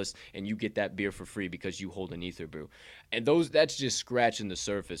damn jealous, and you get that beer for free because you hold an Ether Brew. And that's just scratching the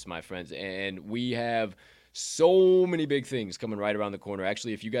surface, my friends. And we have so many big things coming right around the corner.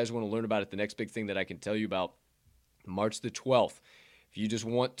 Actually, if you guys want to learn about it, the next big thing that I can tell you about, March the 12th. If you just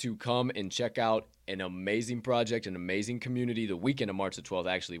want to come and check out an amazing project, an amazing community, the weekend of March the 12th,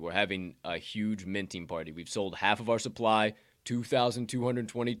 actually, we're having a huge minting party. We've sold half of our supply,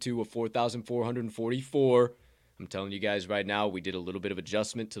 2,222 of 4,444. I'm telling you guys right now, we did a little bit of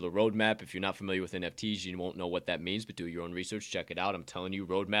adjustment to the roadmap. If you're not familiar with NFTs, you won't know what that means, but do your own research. Check it out. I'm telling you,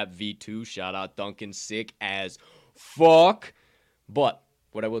 roadmap V2, shout out Duncan, sick as fuck. But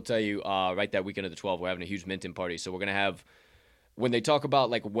what I will tell you, right that weekend of the 12th, we're having a huge minting party. So we're going to have, when they talk about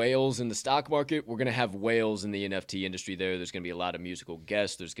like whales in the stock market, we're going to have whales in the NFT industry there. There's going to be a lot of musical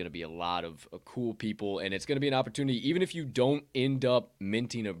guests. There's going to be a lot of cool people. And it's going to be an opportunity, even if you don't end up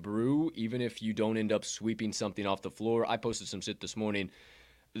minting a brew, even if you don't end up sweeping something off the floor. I posted some shit this morning.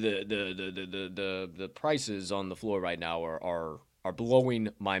 The prices on the floor right now are are blowing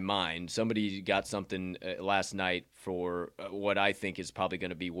my mind. Somebody got something last night for what I think is probably going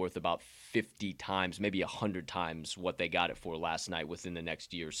to be worth about 50 times, maybe 100 times what they got it for last night within the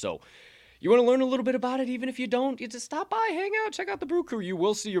next year. So you want to learn a little bit about it, even if you don't, you just stop by, hang out, check out the Brew Crew. You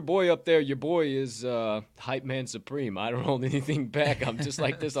will see your boy up there. Your boy is hype man supreme. I don't hold anything back. I'm just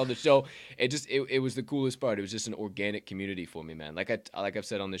like this on the show. It was the coolest part. It was just an organic community for me, man. Like I've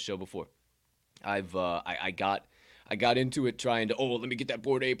said on this show before, I got into it trying to, let me get that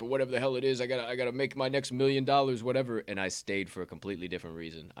Bored Ape or whatever the hell it is. I gotta make my next $1 million, whatever. And I stayed for a completely different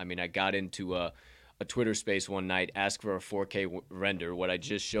reason. I mean, I got into a Twitter space one night, asked for a 4K render, what I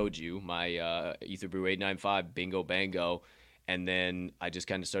just showed you, my Etherbrew 895 Bingo Bango, and then I just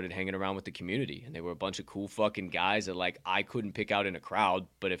kind of started hanging around with the community, and they were a bunch of cool fucking guys that, like, I couldn't pick out in a crowd,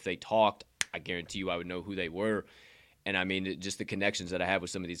 but if they talked, I guarantee you I would know who they were. And I mean, just the connections that I have with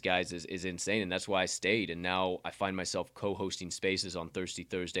some of these guys is insane, and that's why I stayed. And now I find myself co-hosting spaces on Thirsty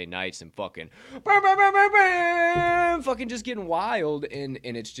Thursday nights and fucking just getting wild. And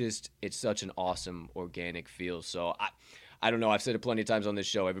it's such an awesome organic feel. So I don't know. I've said it plenty of times on this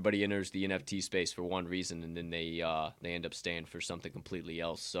show. Everybody enters the NFT space for one reason, and then they end up staying for something completely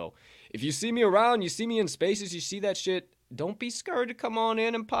else. So if you see me around, you see me in spaces, you see that shit, don't be scared to come on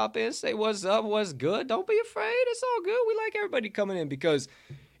in and pop in, say what's up, what's good. Don't be afraid. It's all good. We like everybody coming in because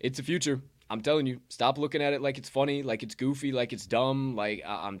it's the future. I'm telling you, stop looking at it like it's funny, like it's goofy, like it's dumb. Like,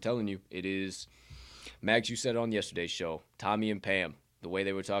 I'm telling you, it is. Mags, you said it on yesterday's show, Tommy and Pam, the way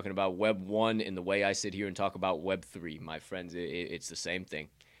they were talking about Web 1 and the way I sit here and talk about Web 3, my friends, it's the same thing.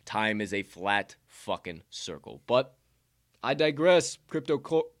 Time is a flat fucking circle. But I digress. Crypto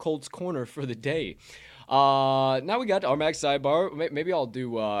Colts Corner for the day. Now we got our Mag Sidebar. Maybe I'll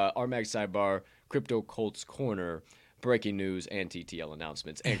do our Mag Sidebar, Crypto Colts Corner, breaking news and TTL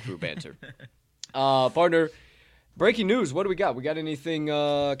announcements and crew banter. Partner, breaking news. What do we got? We got anything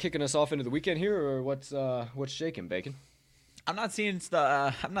kicking us off into the weekend here, or what's shaking, Bacon? I'm not seeing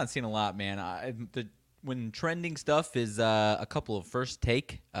I'm not seeing a lot, man. When trending stuff is a couple of first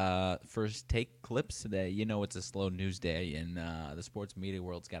take clips that it's a slow news day, and the sports media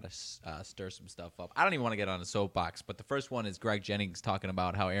world's got to stir some stuff up. I don't even want to get on a soapbox, but the first one is Greg Jennings talking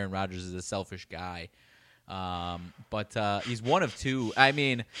about how Aaron Rodgers is a selfish guy. But he's one of two. I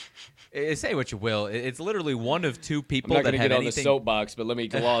mean, say what you will. It's literally one of two people that have anything. I'm not going to get on the soapbox, but let me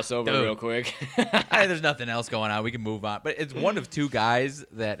gloss over real quick. There's nothing else going on. We can move on. But it's one of two guys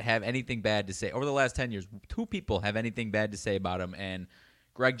that have anything bad to say. Over the last 10 years, two people have anything bad to say about him, and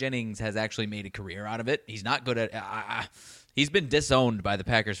Greg Jennings has actually made a career out of it. He's not good at he's been disowned by the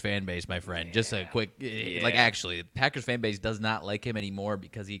Packers fan base, my friend. Yeah. Just a quick, actually, the Packers fan base does not like him anymore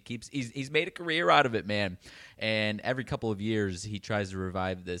because he's made a career out of it, man. And every couple of years, he tries to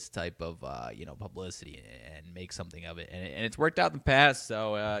revive this type of, publicity and make something of it. And it's worked out in the past,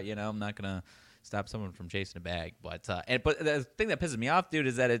 so, I'm not going to stop someone from chasing a bag. But the thing that pisses me off, dude,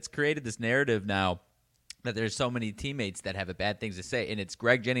 is that it's created this narrative now that there's so many teammates that have bad things to say, and it's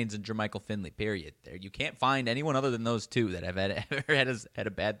Greg Jennings and Jermichael Finley, period. There, you can't find anyone other than those two that have ever had a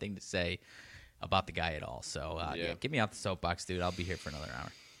bad thing to say about the guy at all. So, get me off the soapbox, dude. I'll be here for another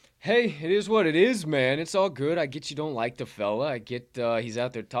hour. Hey, it is what it is, man. It's all good. I get you don't like the fella. I get he's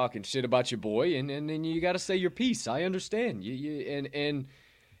out there talking shit about your boy, and then you got to say your piece. I understand. And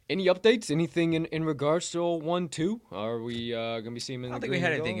any updates? Anything in regards to 1-2? Are we going to be seeing him in the I don't think we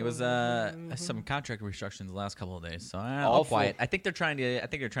had anything. It was some contract restructuring the last couple of days, so all quiet. I think they're trying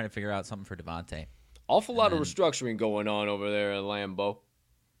to figure out something for Devontae. Awful lot of restructuring going on over there at Lambeau.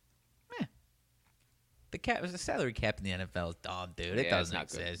 The salary cap in the NFL is dumb, dude. It doesn't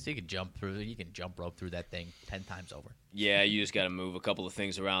exist. You can jump rope through that thing 10 times over. Yeah, you just got to move a couple of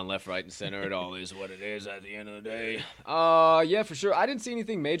things around left, right, and center. It all is what it is at the end of the day. Yeah, for sure. I didn't see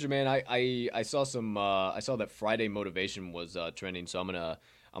anything major, man. I saw some. I saw that Friday motivation was trending, so I'm gonna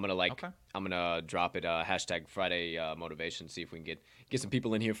drop it. Hashtag Friday motivation. See if we can get some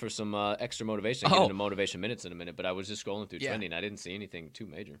people in here for some extra motivation. Get into motivation minutes in a minute. But I was just scrolling through trending. I didn't see anything too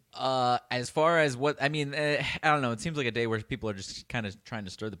major. As far as what I mean, I don't know. It seems like a day where people are just kind of trying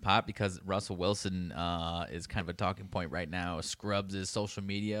to stir the pot because Russell Wilson is kind of a talking point right now. Scrubs his social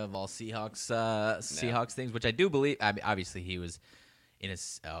media of all Seahawks things, which I do believe. I mean, obviously he was in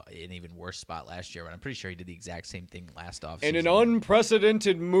an even worse spot last year, but I'm pretty sure he did the exact same thing last offseason. In an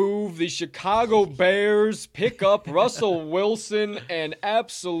unprecedented move, the Chicago Bears pick up Russell Wilson and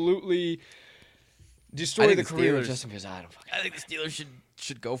absolutely destroy the career of Justin Fields. I think the Steelers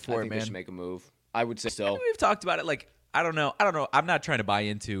should go for it, man. I think they should make a move. I would say so. We've talked about it. Like, I don't know. I'm not trying to buy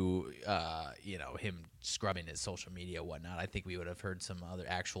into, him scrubbing his social media and whatnot, I think we would have heard some other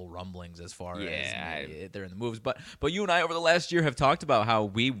actual rumblings as far as they're in the moves. But you and I over the last year have talked about how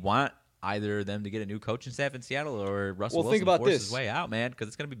we want either them to get a new coaching staff in Seattle or Russell Wilson force his way out, man, because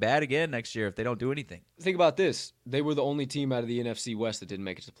it's going to be bad again next year if they don't do anything. Think about this. They were the only team out of the NFC West that didn't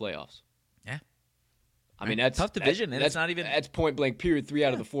make it to the playoffs. Yeah. I mean, that's tough division, and it's not even. That's point blank. Period. 3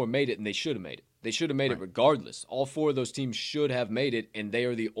 out of the 4 made it, and they should have made it. They should have made it regardless. All 4 of those teams should have made it, and they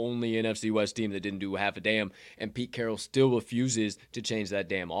are the only NFC West team that didn't do half a damn. And Pete Carroll still refuses to change that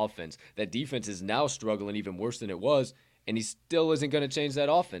damn offense. That defense is now struggling even worse than it was, and he still isn't going to change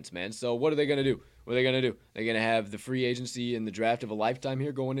that offense, man. So what are they going to do? What are they going to do? They're going to have the free agency and the draft of a lifetime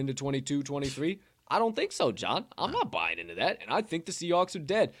here going into 22, 23? I don't think so, John. I'm not buying into that, and I think the Seahawks are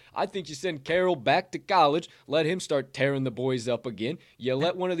dead. I think you send Carroll back to college, let him start tearing the boys up again. You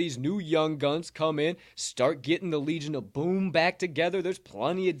let one of these new young guns come in, start getting the Legion of Boom back together. There's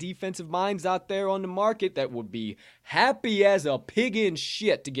plenty of defensive minds out there on the market that would be happy as a pig in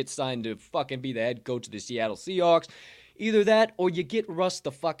shit to get signed to fucking be the head coach of the Seattle Seahawks. Either that or you get Russ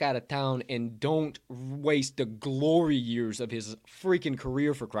the fuck out of town and don't waste the glory years of his freaking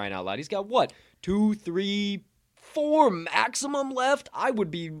career, for crying out loud. He's got what? 2, 3, 4 maximum left?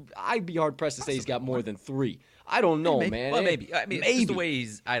 I'd be hard pressed to say he's got more than 3. I don't know, man. Well, maybe. I mean, maybe. It's just the way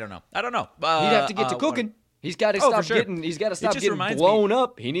he's. I don't know. He'd have to get to cooking. He's got to stop getting. He's got to stop getting blown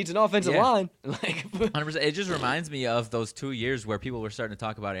up. He needs an offensive line. 100%. It just reminds me of those 2 years where people were starting to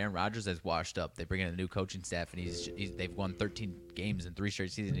talk about Aaron Rodgers as washed up. They bring in a new coaching staff, and they've won 13 games in 3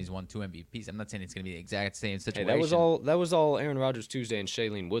 straight seasons. He's won 2 MVPs. I'm not saying it's going to be the exact same situation. Hey, that was all Aaron Rodgers Tuesday and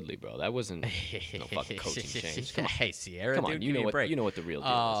Shailene Woodley, bro. That wasn't no fucking coaching change. Come on. Hey, Sierra, come on, dude, you know what the real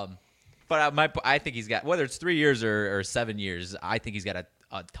deal is. But I think he's got, whether it's 3 years or 7 years, I think he's got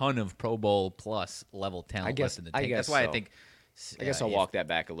a ton of Pro Bowl plus level talent left in the tank. That's why I think. I guess I'll walk that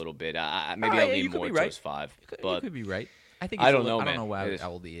back a little bit. Maybe I'll lean more towards 5. But you could be right. I think I don't know, man. I don't know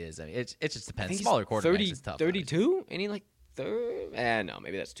how old he is. I mean, it just depends. Smaller quarterbacks is tough. 32? Any like third? No,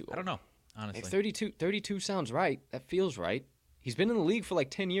 maybe that's too old. I don't know. Honestly, 32 sounds right. That feels right. He's been in the league for like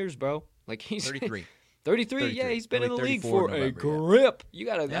 10 years, bro. Like he's 33. 33, yeah, he's been in the league for a grip. You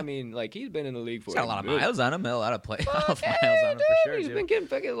gotta, I mean, like he's been in the league for. He's got a lot of miles on him, a lot of playoff miles on him for sure. He's been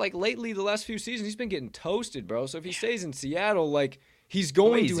getting like lately, the last few seasons, he's been getting toasted, bro. So if he stays in Seattle, like he's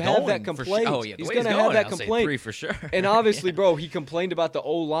going to have that complaint. He's going to have that complaint 3 for sure. And obviously, bro, he complained about the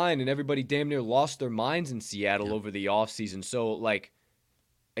O-line, and everybody damn near lost their minds in Seattle over the offseason. So like,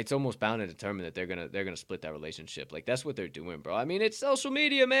 it's almost bound and determined that they're gonna split that relationship. Like that's what they're doing, bro. I mean, it's social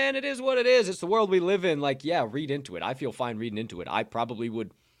media, man. It is what it is. It's the world we live in. Like, yeah, read into it. I feel fine reading into it. I probably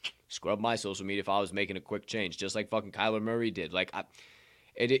would scrub my social media if I was making a quick change, just like fucking Kyler Murray did. Like,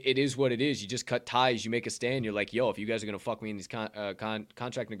 it is what it is. You just cut ties. You make a stand. You're like, yo, if you guys are gonna fuck me in these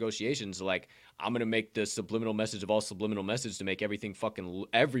contract negotiations, like I'm gonna make the subliminal message of all subliminal message to make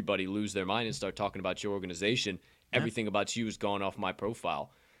everybody lose their mind and start talking about your organization. Yeah. Everything about you is going off my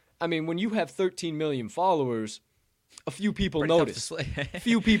profile. I mean, when you have 13 million followers, a few people notice.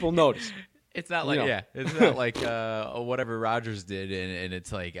 Few people notice. It's not like it's not like whatever Rodgers did, and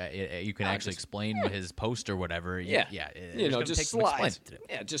it's like you can actually explain his post or whatever. Just slides.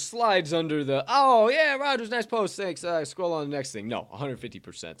 Yeah, just slides under the Rodgers, nice post, thanks. Scroll on the next thing. No,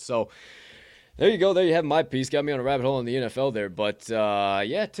 150%. So. There you go. There you have my piece. Got me on a rabbit hole in the NFL there. But,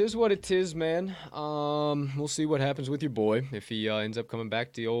 tis what it is, man. We'll see what happens with your boy if he ends up coming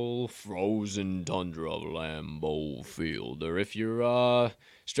back to the old frozen tundra of Lambeau Field. Or if you're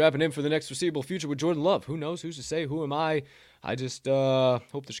strapping in for the next foreseeable future with Jordan Love. Who knows? Who's to say? Who am I? I just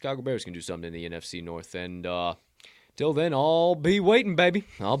hope the Chicago Bears can do something in the NFC North. And till then, I'll be waiting, baby.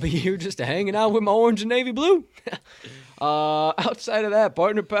 I'll be here just hanging out with my orange and navy blue. Outside of that,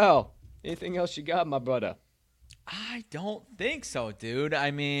 partner pal. Anything else you got, my brother? I don't think so, dude. I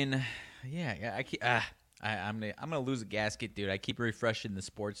mean, I'm gonna lose a gasket, dude. I keep refreshing the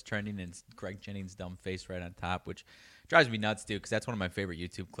sports trending and Greg Jennings' dumb face right on top, which drives me nuts, dude. Because that's one of my favorite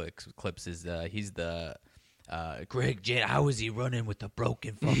YouTube clips. Is he's the Greg Jennings? How is he running with a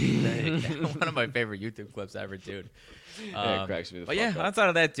broken fucking leg? One of my favorite YouTube clips ever, dude. It cracks me the fuck up. Outside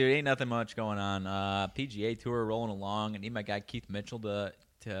of that, dude, ain't nothing much going on. PGA Tour rolling along. I need my guy Keith Mitchell to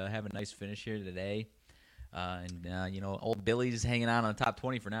have a nice finish here today. Old Billy's hanging out on the top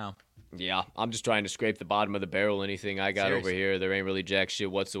 20 for now. Yeah, I'm just trying to scrape the bottom of the barrel. Anything I got over here, there ain't really jack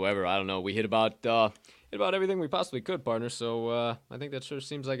shit whatsoever. I don't know. We hit about everything we possibly could, partner. So I think that sure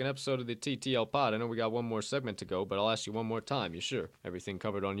seems like an episode of the TTL pod. I know we got one more segment to go, but I'll ask you one more time. You sure? Everything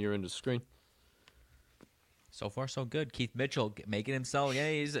covered on your end of the screen? So far, so good. Keith Mitchell making himself.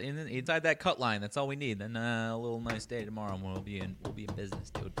 Yeah, he's inside that cut line. That's all we need. Then a little nice day tomorrow, and we'll be in business,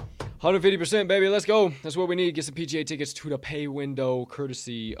 dude. 150%, baby. Let's go. That's what we need. Get some PGA tickets to the pay window,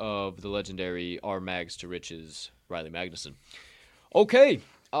 courtesy of the legendary R Mags to Riches, Riley Magnuson. Okay.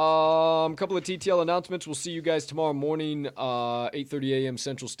 Couple of TTL announcements. We'll see you guys tomorrow morning, 8:30 a.m.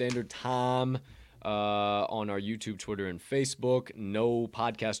 Central Standard Time. On our YouTube, Twitter, and Facebook. No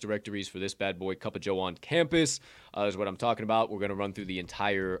podcast directories for this bad boy, Cup of Joe on campus, is what I'm talking about. We're going to run through the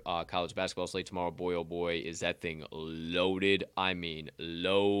entire college basketball slate tomorrow. Boy, oh boy, is that thing loaded. I mean,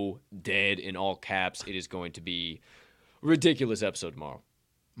 loaded in all caps. It is going to be a ridiculous episode tomorrow.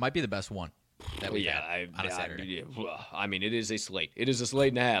 Might be the best one that we had on a Saturday. I mean, it is a slate. It is a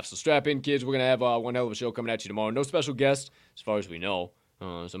slate and a half. So strap in, kids. We're going to have one hell of a show coming at you tomorrow. No special guest, as far as we know.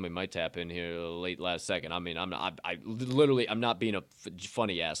 Somebody might tap in here late last second. I mean, I'm not being a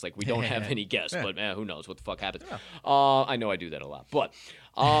funny ass. Like, we don't have any guests, but man, who knows what the fuck happens. Yeah. I know I do that a lot, but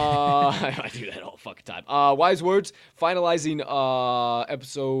I do that all fucking time. Wise words, finalizing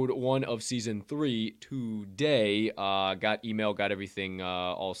episode 1 of season 3 today. Got email, got everything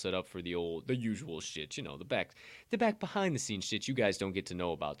all set up for the usual shit, the back behind the scenes shit you guys don't get to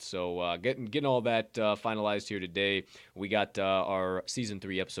know about. So getting all that finalized here today. We got our season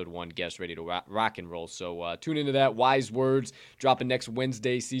 3 episode 1 guest ready to rock and roll. So tune into that. Wise words dropping next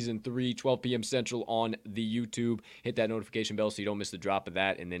Wednesday, season 3, 12 p.m. Central on the YouTube. Hit that notification bell so you don't miss the drop of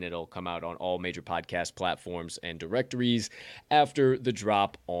that, and then it'll come out on all major podcast platforms and directories after the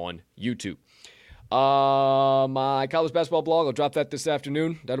drop on YouTube. My college basketball blog, I'll drop that this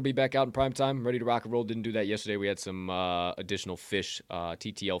afternoon. That'll be back out in prime time. I'm ready to rock and roll. Didn't do that yesterday. We had some additional fish,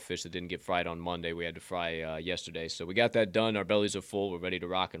 TTL fish that didn't get fried on Monday. We had to fry yesterday. So we got that done. Our bellies are full. We're ready to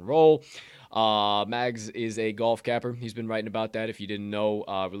rock and roll. Mags is a golf capper. He's been writing about that. If you didn't know,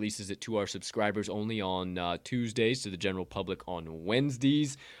 releases it to our subscribers only on Tuesdays, to the general public on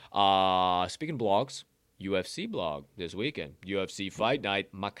Wednesdays. Speaking of blogs, UFC blog this weekend. UFC Fight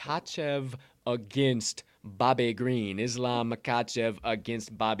Night. Makhachev against Bobby Green. Islam Makhachev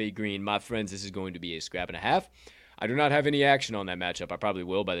against Bobby Green. My friends, this is going to be a scrap and a half. I do not have any action on that matchup. I probably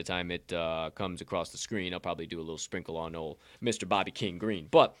will by the time it comes across the screen. I'll probably do a little sprinkle on old Mr. Bobby King Green.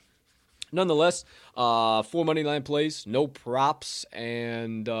 But nonetheless, 4 money line plays, no props,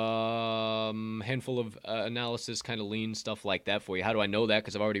 and handful of analysis, kind of lean stuff like that for you. How do I know that?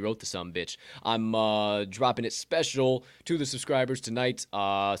 Because I've already wrote the sumbitch. I'm dropping it special to the subscribers tonight,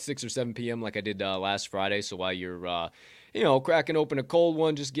 6 or 7 p.m. like I did last Friday. So while you're cracking open a cold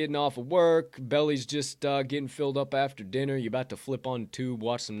one, just getting off of work, belly's just getting filled up after dinner, you're about to flip on the tube,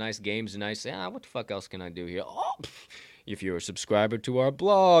 watch some nice games, and I say, what the fuck else can I do here? If you're a subscriber to our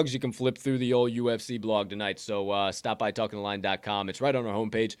blogs, you can flip through the old UFC blog tonight. So stop by talkingtheline.com. It's right on our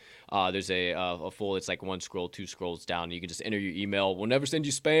homepage. There's a full, it's like 1 scroll, 2 scrolls down. You can just enter your email. We'll never send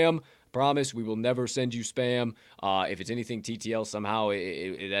you spam. Promise, we will never send you spam. If it's anything TTL, somehow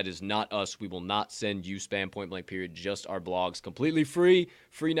that is not us. We will not send you spam, point blank period. Just our blogs. Completely free.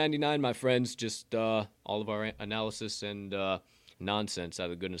 Free 99, my friends. Just all of our analysis and nonsense out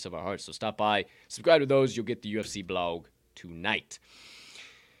of the goodness of our hearts. So stop by, subscribe to those. You'll get the UFC blog tonight.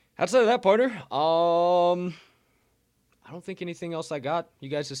 Outside of that, partner, I don't think anything else I got. You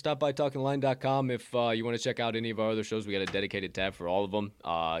guys just stop by talkingline.com if you want to check out any of our other shows. We got a dedicated tab for all of them,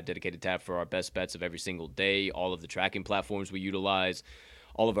 dedicated tab for our best bets of every single day, all of the tracking platforms we utilize,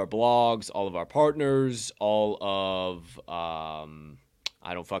 all of our blogs, all of our partners, all of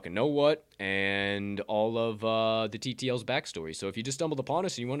I don't fucking know what, and all of the TTL's backstory. So if you just stumbled upon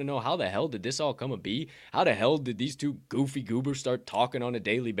us and you want to know how the hell did this all come to be, how the hell did these two goofy goobers start talking on a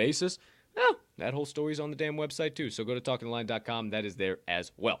daily basis, well, that whole story's on the damn website too. So go to talkingtheline.com. That is there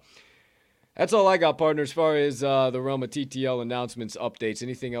as well. That's all I got, partner, as far as the realm of TTL announcements, updates.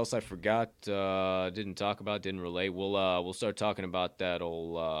 Anything else I forgot, didn't talk about, didn't relay? We'll start talking about that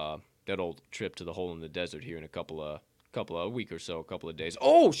old trip to the hole in the desert here in a couple of week or so, a couple of days.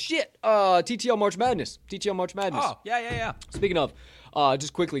 Oh shit! TTL March Madness. Oh yeah. Speaking of,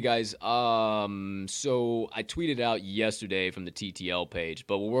 just quickly, guys. So I tweeted out yesterday from the TTL page,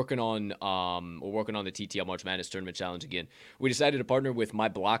 but we're working on the TTL March Madness Tournament Challenge again. We decided to partner with My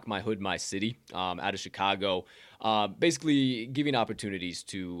Block, My Hood, My City, out of Chicago. Basically giving opportunities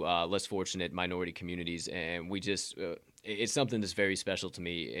to less fortunate minority communities, and we just it's something that's very special to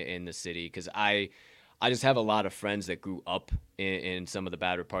me in the city because I just have a lot of friends that grew up in some of the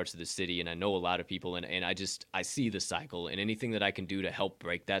badder parts of the city, and I know a lot of people, and I see the cycle, and anything that I can do to help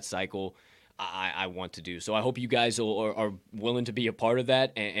break that cycle, I want to do. So I hope you guys are willing to be a part of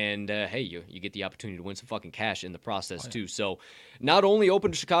that. And hey, you get the opportunity to win some fucking cash in the process too. So not only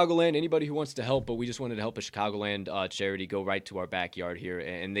open to Chicagoland, anybody who wants to help, but we just wanted to help a Chicagoland charity go right to our backyard here.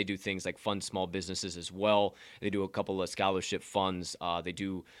 And they do things like fund small businesses as well. They do a couple of scholarship funds. They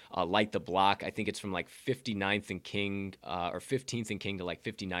do Light the Block. I think it's from like 59th and King or 15th and King to like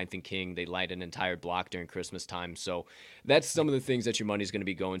 59th and King. They light an entire block during Christmas time. So that's some of the things that your money's going to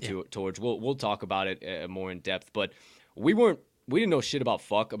be going towards. We'll talk about it more in depth, but we didn't know shit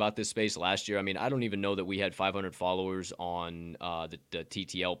about this space last year. I mean, I don't even know that we had 500 followers on the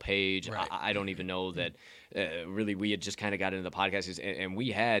TTL page. Right. I don't even know that really we had just kind of got into the podcast, and we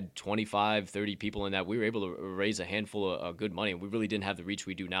had 25, 30 people in that. We were able to raise a handful of good money, and we really didn't have the reach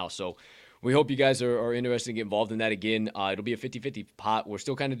we do now. So we hope you guys are interested in getting involved in that again. It'll be a 50-50 pot. We're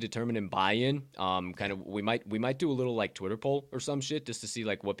still kind of determining buy-in. We might do a little like Twitter poll or some shit just to see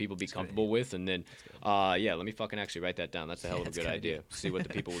like what people be comfortable with, and then let me fucking actually write that down. That's a hell of a good idea. See what the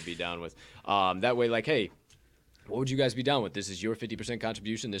people would be down with. That way, like, hey, what would you guys be down with? This is your 50%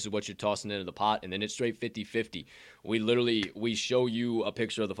 contribution. This is what you're tossing into the pot, and then it's straight 50-50. We show you a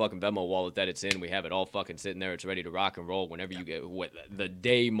picture of the fucking Venmo wallet that it's in. We have it all fucking sitting there. It's ready to rock and roll whenever you get the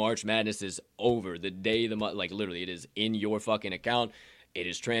day March Madness is over. The day literally it is in your fucking account. It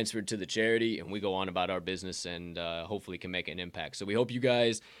is transferred to the charity, and we go on about our business and hopefully can make an impact. So we hope you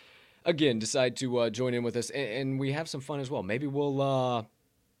guys, again, decide to join in with us, and we have some fun as well. Maybe we'll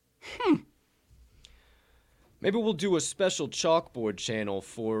Maybe we'll do a special chalkboard channel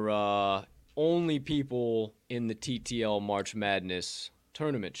for only people in the TTL March Madness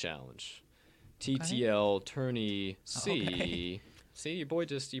Tournament Challenge. TTL Tourney C. Okay. See, your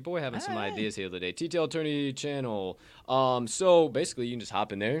boy having some ideas here today. TTL Tourney channel. So basically, you can just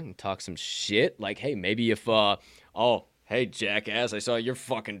hop in there and talk some shit. Like, hey, maybe if hey jackass, I saw your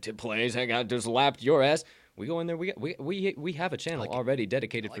fucking plays. Hang out, just lapped your ass. We go in there. We have a channel already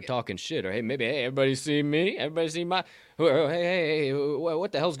dedicated for talking shit. Or hey, everybody see me. Everybody see my. Hey,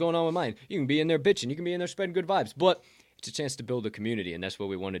 what the hell's going on with mine? You can be in there bitching. You can be in there spreading good vibes. But it's a chance to build a community, and that's what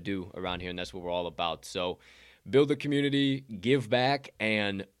we want to do around here, and that's what we're all about. So, build a community, give back,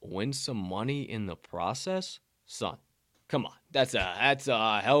 and win some money in the process, son. Come on, that's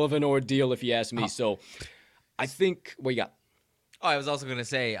a hell of an ordeal if you ask me. So, I think what you got. Oh, I was also going to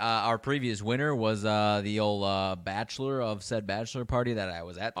say our previous winner was the old bachelor of said bachelor party that I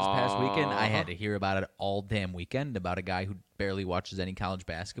was at this past weekend. I had to hear about it all damn weekend about a guy who barely watches any college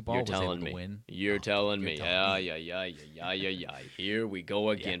basketball. You're telling me. Win. You're telling me. Yeah. Here we go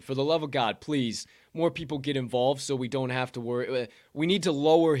again. Yeah. For the love of God, please, more people get involved so we don't have to worry. We need to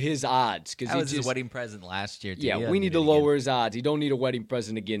lower his odds. That was his wedding present last year. Yeah, we need to lower his odds. He don't need a wedding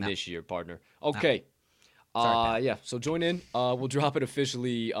present again this year, partner. Okay. No. So join in. We'll drop it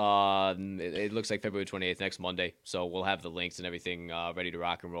officially. It looks like February 28th, next Monday. So we'll have the links and everything ready to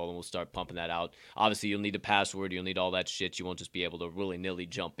rock and roll, and we'll start pumping that out. Obviously, you'll need a password. You'll need all that shit. You won't just be able to willy-nilly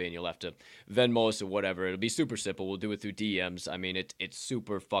jump in. You'll have to Venmo us or whatever. It'll be super simple. We'll do it through DMs. I mean, it's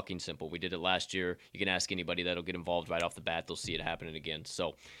super fucking simple. We did it last year. You can ask anybody that'll get involved right off the bat. They'll see it happening again.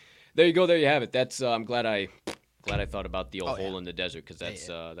 So there you go. There you have it. That's I'm glad I thought about the old hole in the desert, because that's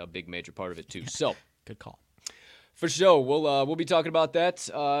a big major part of it too. So good call. For sure, we'll be talking about that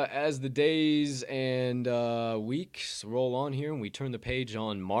as the days and weeks roll on here, and we turn the page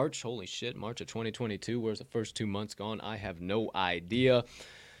on March. Holy shit, March of 2022. Where's the first 2 months gone? I have no idea.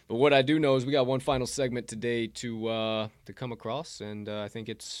 But what I do know is we got one final segment today to come across, and I think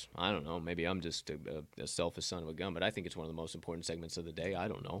it's, I don't know, maybe I'm just a selfish son of a gun, but I think it's one of the most important segments of the day. I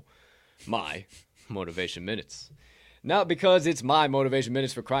don't know. My Motivation Minutes. Not because it's my Motivation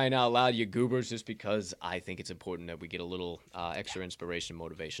Minutes, for crying out loud, you goobers, just because I think it's important that we get a little extra inspiration,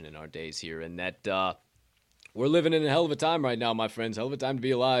 motivation in our days here, and that we're living in a hell of a time right now, my friends. Hell of a time to be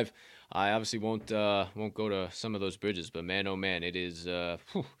alive. I obviously won't go to some of those bridges, but man, oh man, it is hell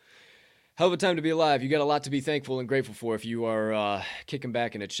of a time to be alive. You got a lot to be thankful and grateful for if you are kicking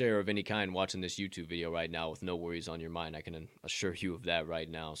back in a chair of any kind watching this YouTube video right now with no worries on your mind. I can assure you of that right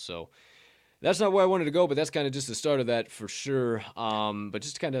now. So that's not where I wanted to go, but that's kind of just the start of that for sure. But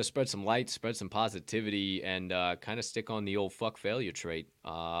just to kind of spread some light, spread some positivity, and kind of stick on the old fuck failure trait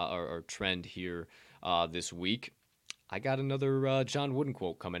or trend here this week. I got another John Wooden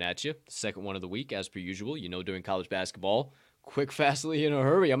quote coming at you. The second one of the week, as per usual. You know, during college basketball, quick, fastly, in a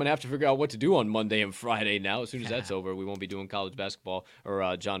hurry. I'm going to have to figure out what to do on Monday and Friday now. As soon as that's over, we won't be doing college basketball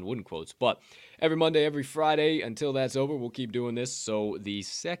or John Wooden quotes. But every Monday, every Friday, until that's over, we'll keep doing this. So the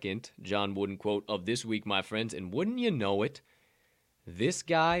second John Wooden quote of this week, my friends, and wouldn't you know it, This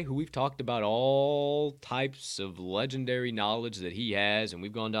guy, who we've talked about all types of legendary knowledge that he has, and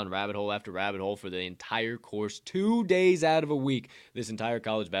we've gone down rabbit hole after rabbit hole for the entire course, 2 days out of a week, this entire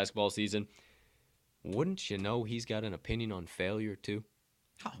college basketball season, wouldn't you know he's got an opinion on failure too?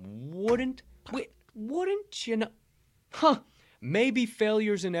 Wouldn't you know? Maybe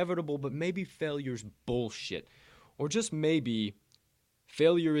failure's inevitable, but maybe failure's bullshit. Or just maybe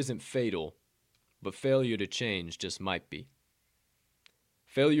failure isn't fatal, but failure to change just might be.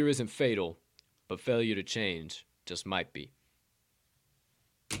 Failure isn't fatal, but failure to change just might be.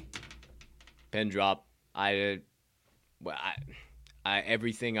 Pen drop.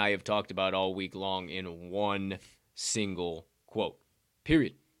 Everything I have talked about all week long in one single quote.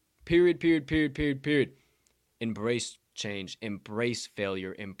 Period. Period. Embrace change. Embrace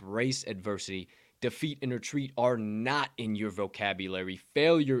failure. Embrace adversity. Defeat and retreat are not in your vocabulary.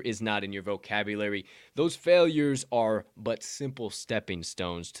 Failure is not in your vocabulary. Those failures are but simple stepping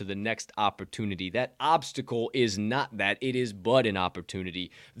stones to the next opportunity. That obstacle is not that. It is but an opportunity.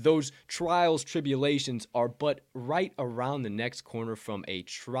 Those trials, tribulations are but right around the next corner from a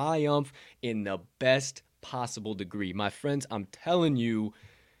triumph in the best possible degree. My friends, I'm telling you,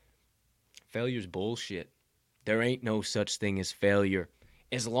 failure's bullshit. There ain't no such thing as failure.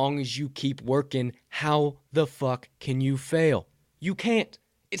 As long as you keep working, how the fuck can you fail? You can't.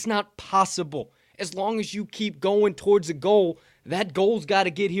 It's not possible. As long as you keep going towards a goal, that goal's got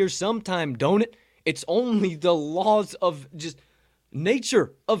to get here sometime, don't it? It's only the laws of just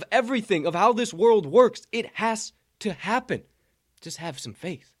nature, of everything, of how this world works. It has to happen. Just have some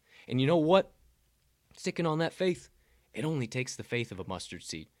faith. And you know what? Sticking on that faith, it only takes the faith of a mustard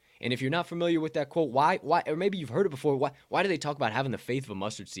seed. And if you're not familiar with that quote, why, or maybe you've heard it before, why do they talk about having the faith of a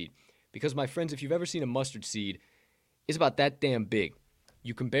mustard seed? Because, my friends, if you've ever seen a mustard seed, it's about that damn big.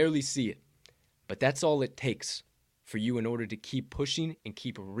 You can barely see it. But that's all it takes for you in order to keep pushing and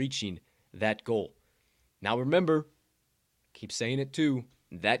keep reaching that goal. Now remember, keep saying it too,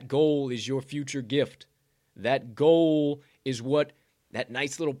 that goal is your future gift. That goal is what that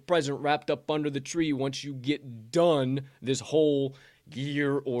nice little present wrapped up under the tree once you get done this whole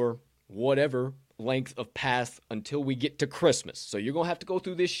year or whatever length of path until we get to Christmas. So you're going to have to go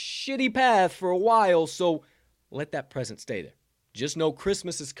through this shitty path for a while, so let that present stay there. Just know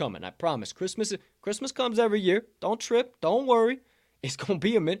Christmas is coming. I promise. Christmas comes every year. Don't trip. Don't worry. It's going to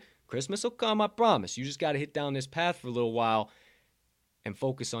be a minute. Christmas will come, I promise. You just got to hit down this path for a little while and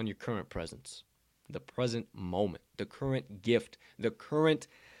focus on your current presence, the present moment, the current gift, the current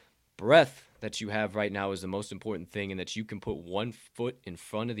breath that you have right now is the most important thing, and that you can put one foot in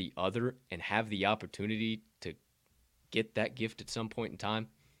front of the other and have the opportunity to get that gift at some point in time.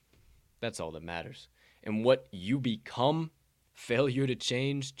 That's all that matters. And what you become, failure to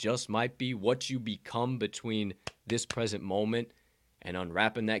change just might be what you become between this present moment and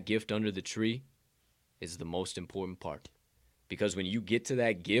unwrapping that gift under the tree is the most important part. Because when you get to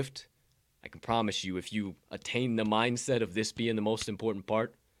that gift, I can promise you, if you attain the mindset of this being the most important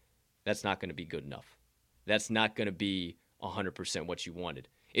part, that's not going to be good enough. That's not going to be 100% what you wanted.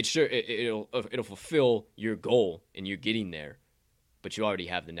 It'll fulfill your goal and you're getting there, but you already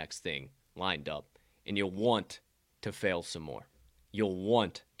have the next thing lined up, and you'll want to fail some more. You'll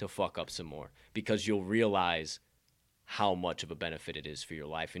want to fuck up some more because you'll realize how much of a benefit it is for your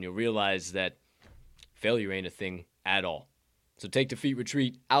life, and you'll realize that failure ain't a thing at all. So take defeat,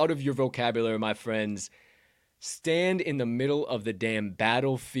 retreat out of your vocabulary, my friends. Stand in the middle of the damn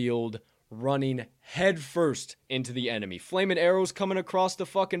battlefield, running headfirst into the enemy. Flaming arrows coming across the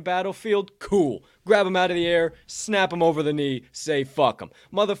fucking battlefield? Cool. Grab them out of the air, snap them over the knee, say fuck them.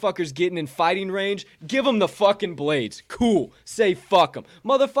 Motherfuckers getting in fighting range? Give them the fucking blades. Cool. Say fuck them.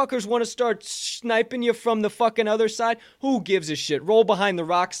 Motherfuckers want to start sniping you from the fucking other side? Who gives a shit? Roll behind the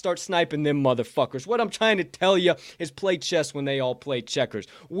rock, start sniping them motherfuckers. What I'm trying to tell you is play chess when they all play checkers.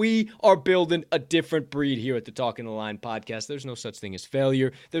 We are building a different breed here at the Talking the Line podcast. There's no such thing as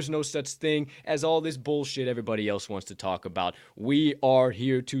failure. There's no such thing as all this bullshit everybody else wants to talk about. We are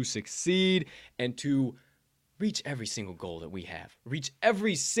here to succeed and to reach every single goal that we have. Reach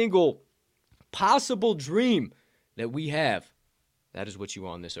every single possible dream that we have. That is what you are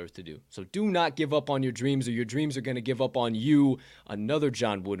on this earth to do. So do not give up on your dreams, or your dreams are going to give up on you. Another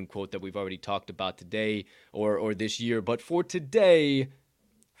John Wooden quote that we've already talked about today or this year. But for today,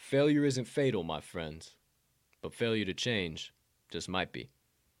 failure isn't fatal, my friends. But failure to change just might be.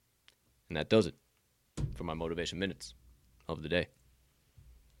 And that does it for my Motivation Minutes of the day.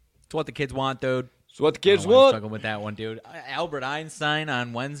 It's what the kids want, dude. It's what the I don't kids know why I'm want. struggling with that one, dude. Albert Einstein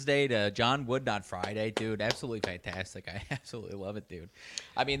on Wednesday to John Wooden on Friday, dude. Absolutely fantastic. I absolutely love it, dude.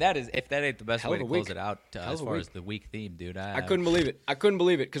 I mean, if that ain't the best Hell way of to a close week. it out as far as the week theme, dude. I couldn't believe it. I couldn't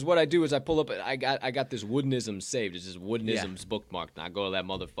believe it because what I do is I pull up. I got this Woodenism saved. It's just Woodenisms bookmarked, and I go to that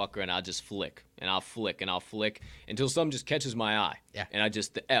motherfucker and I just flick and I'll flick and I'll flick until something just catches my eye. Yeah. And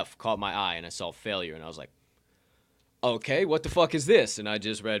the F caught my eye and I saw failure and I was like, okay, what the fuck is this? And I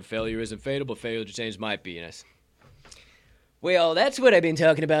just read failure isn't fatal, but failure to change might be. And I said, well, that's what I've been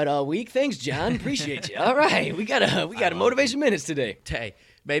talking about all week. Thanks, John. Appreciate you. All right, we got a motivation minutes today. Hey,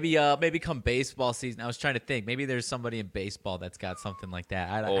 maybe come baseball season. I was trying to think. Maybe there's somebody in baseball that's got something like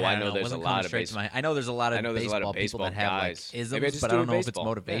that. I don't know know. there's a lot of baseball. I know there's a lot of baseball people baseball that have like guys. Maybe I isms, just but do I don't know if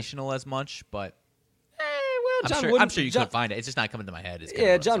baseball. it's motivational as much. But Well, I'm sure you could find it. It's just not coming to my head.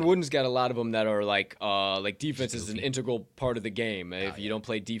 Yeah, John Wooden's got a lot of them that are like defense is an integral part of the game. If you don't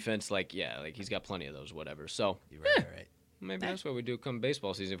play defense, like he's got plenty of those, whatever. So You're right. maybe that's what we do come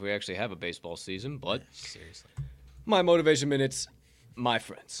baseball season if we actually have a baseball season. But Seriously. my motivation minutes, my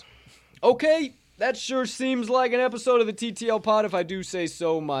friends. Okay, that sure seems like an episode of the TTL Pod, if I do say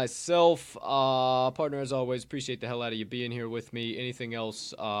so myself. Partner, as always, appreciate the hell out of you being here with me. Anything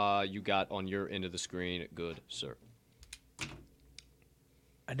else you got on your end of the screen? Good, sir.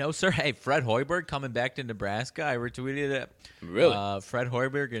 No, sir. Hey, Fred Hoiberg coming back to Nebraska. I retweeted it. Really? Fred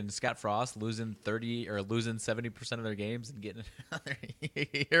Hoiberg and Scott Frost losing 70% of their games and getting another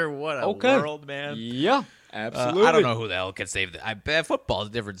year. What a world, man. Yeah, absolutely. I don't know who the hell can save that. Football's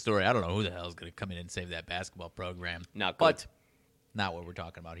a different story. I don't know who the hell is going to come in and save that basketball program. Not good. But not what we're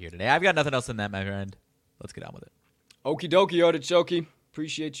talking about here today. I've got nothing else in that, my friend. Let's get on with it. Okie dokie, Artichoke.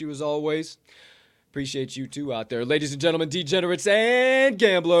 Appreciate you as always. Appreciate you too out there. Ladies and gentlemen, degenerates and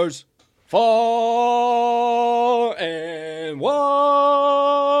gamblers. Far and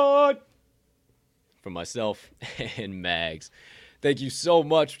wide. From myself and Mags. Thank you so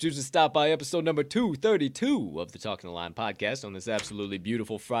much for choosing to stop by episode number 232 of the Talking the Line podcast on this absolutely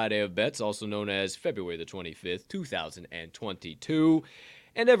beautiful Friday of Bets, also known as February the 25th, 2022.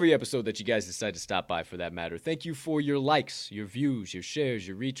 And every episode that you guys decide to stop by for that matter. Thank you for your likes, your views, your shares,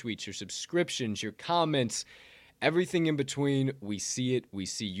 your retweets, your subscriptions, your comments, everything in between. We see it, we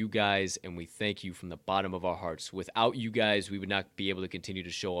see you guys, and we thank you from the bottom of our hearts. Without you guys, we would not be able to continue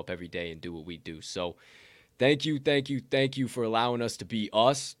to show up every day and do what we do. So thank you for allowing us to be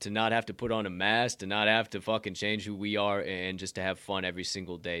us, to not have to put on a mask, to not have to fucking change who we are, and just to have fun every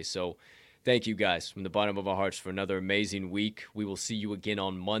single day. So thank you guys from the bottom of our hearts for another amazing week. We will see you again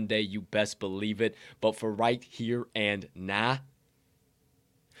on Monday. You best believe it. But for right here and now,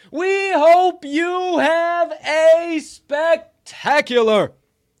 we hope you have a spectacular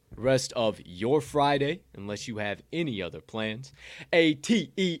rest of your Friday, unless you have any other plans. A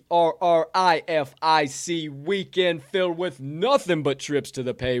TERRIFIC weekend filled with nothing but trips to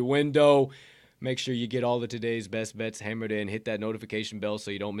the pay window. Make sure you get all of today's best bets hammered in. Hit that notification bell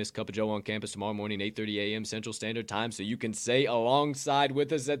so you don't miss Cup of Joe on campus tomorrow morning, 8:30 a.m. Central Standard Time, so you can say alongside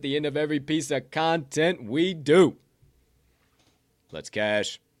with us at the end of every piece of content we do. Let's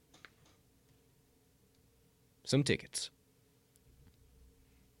cash some tickets.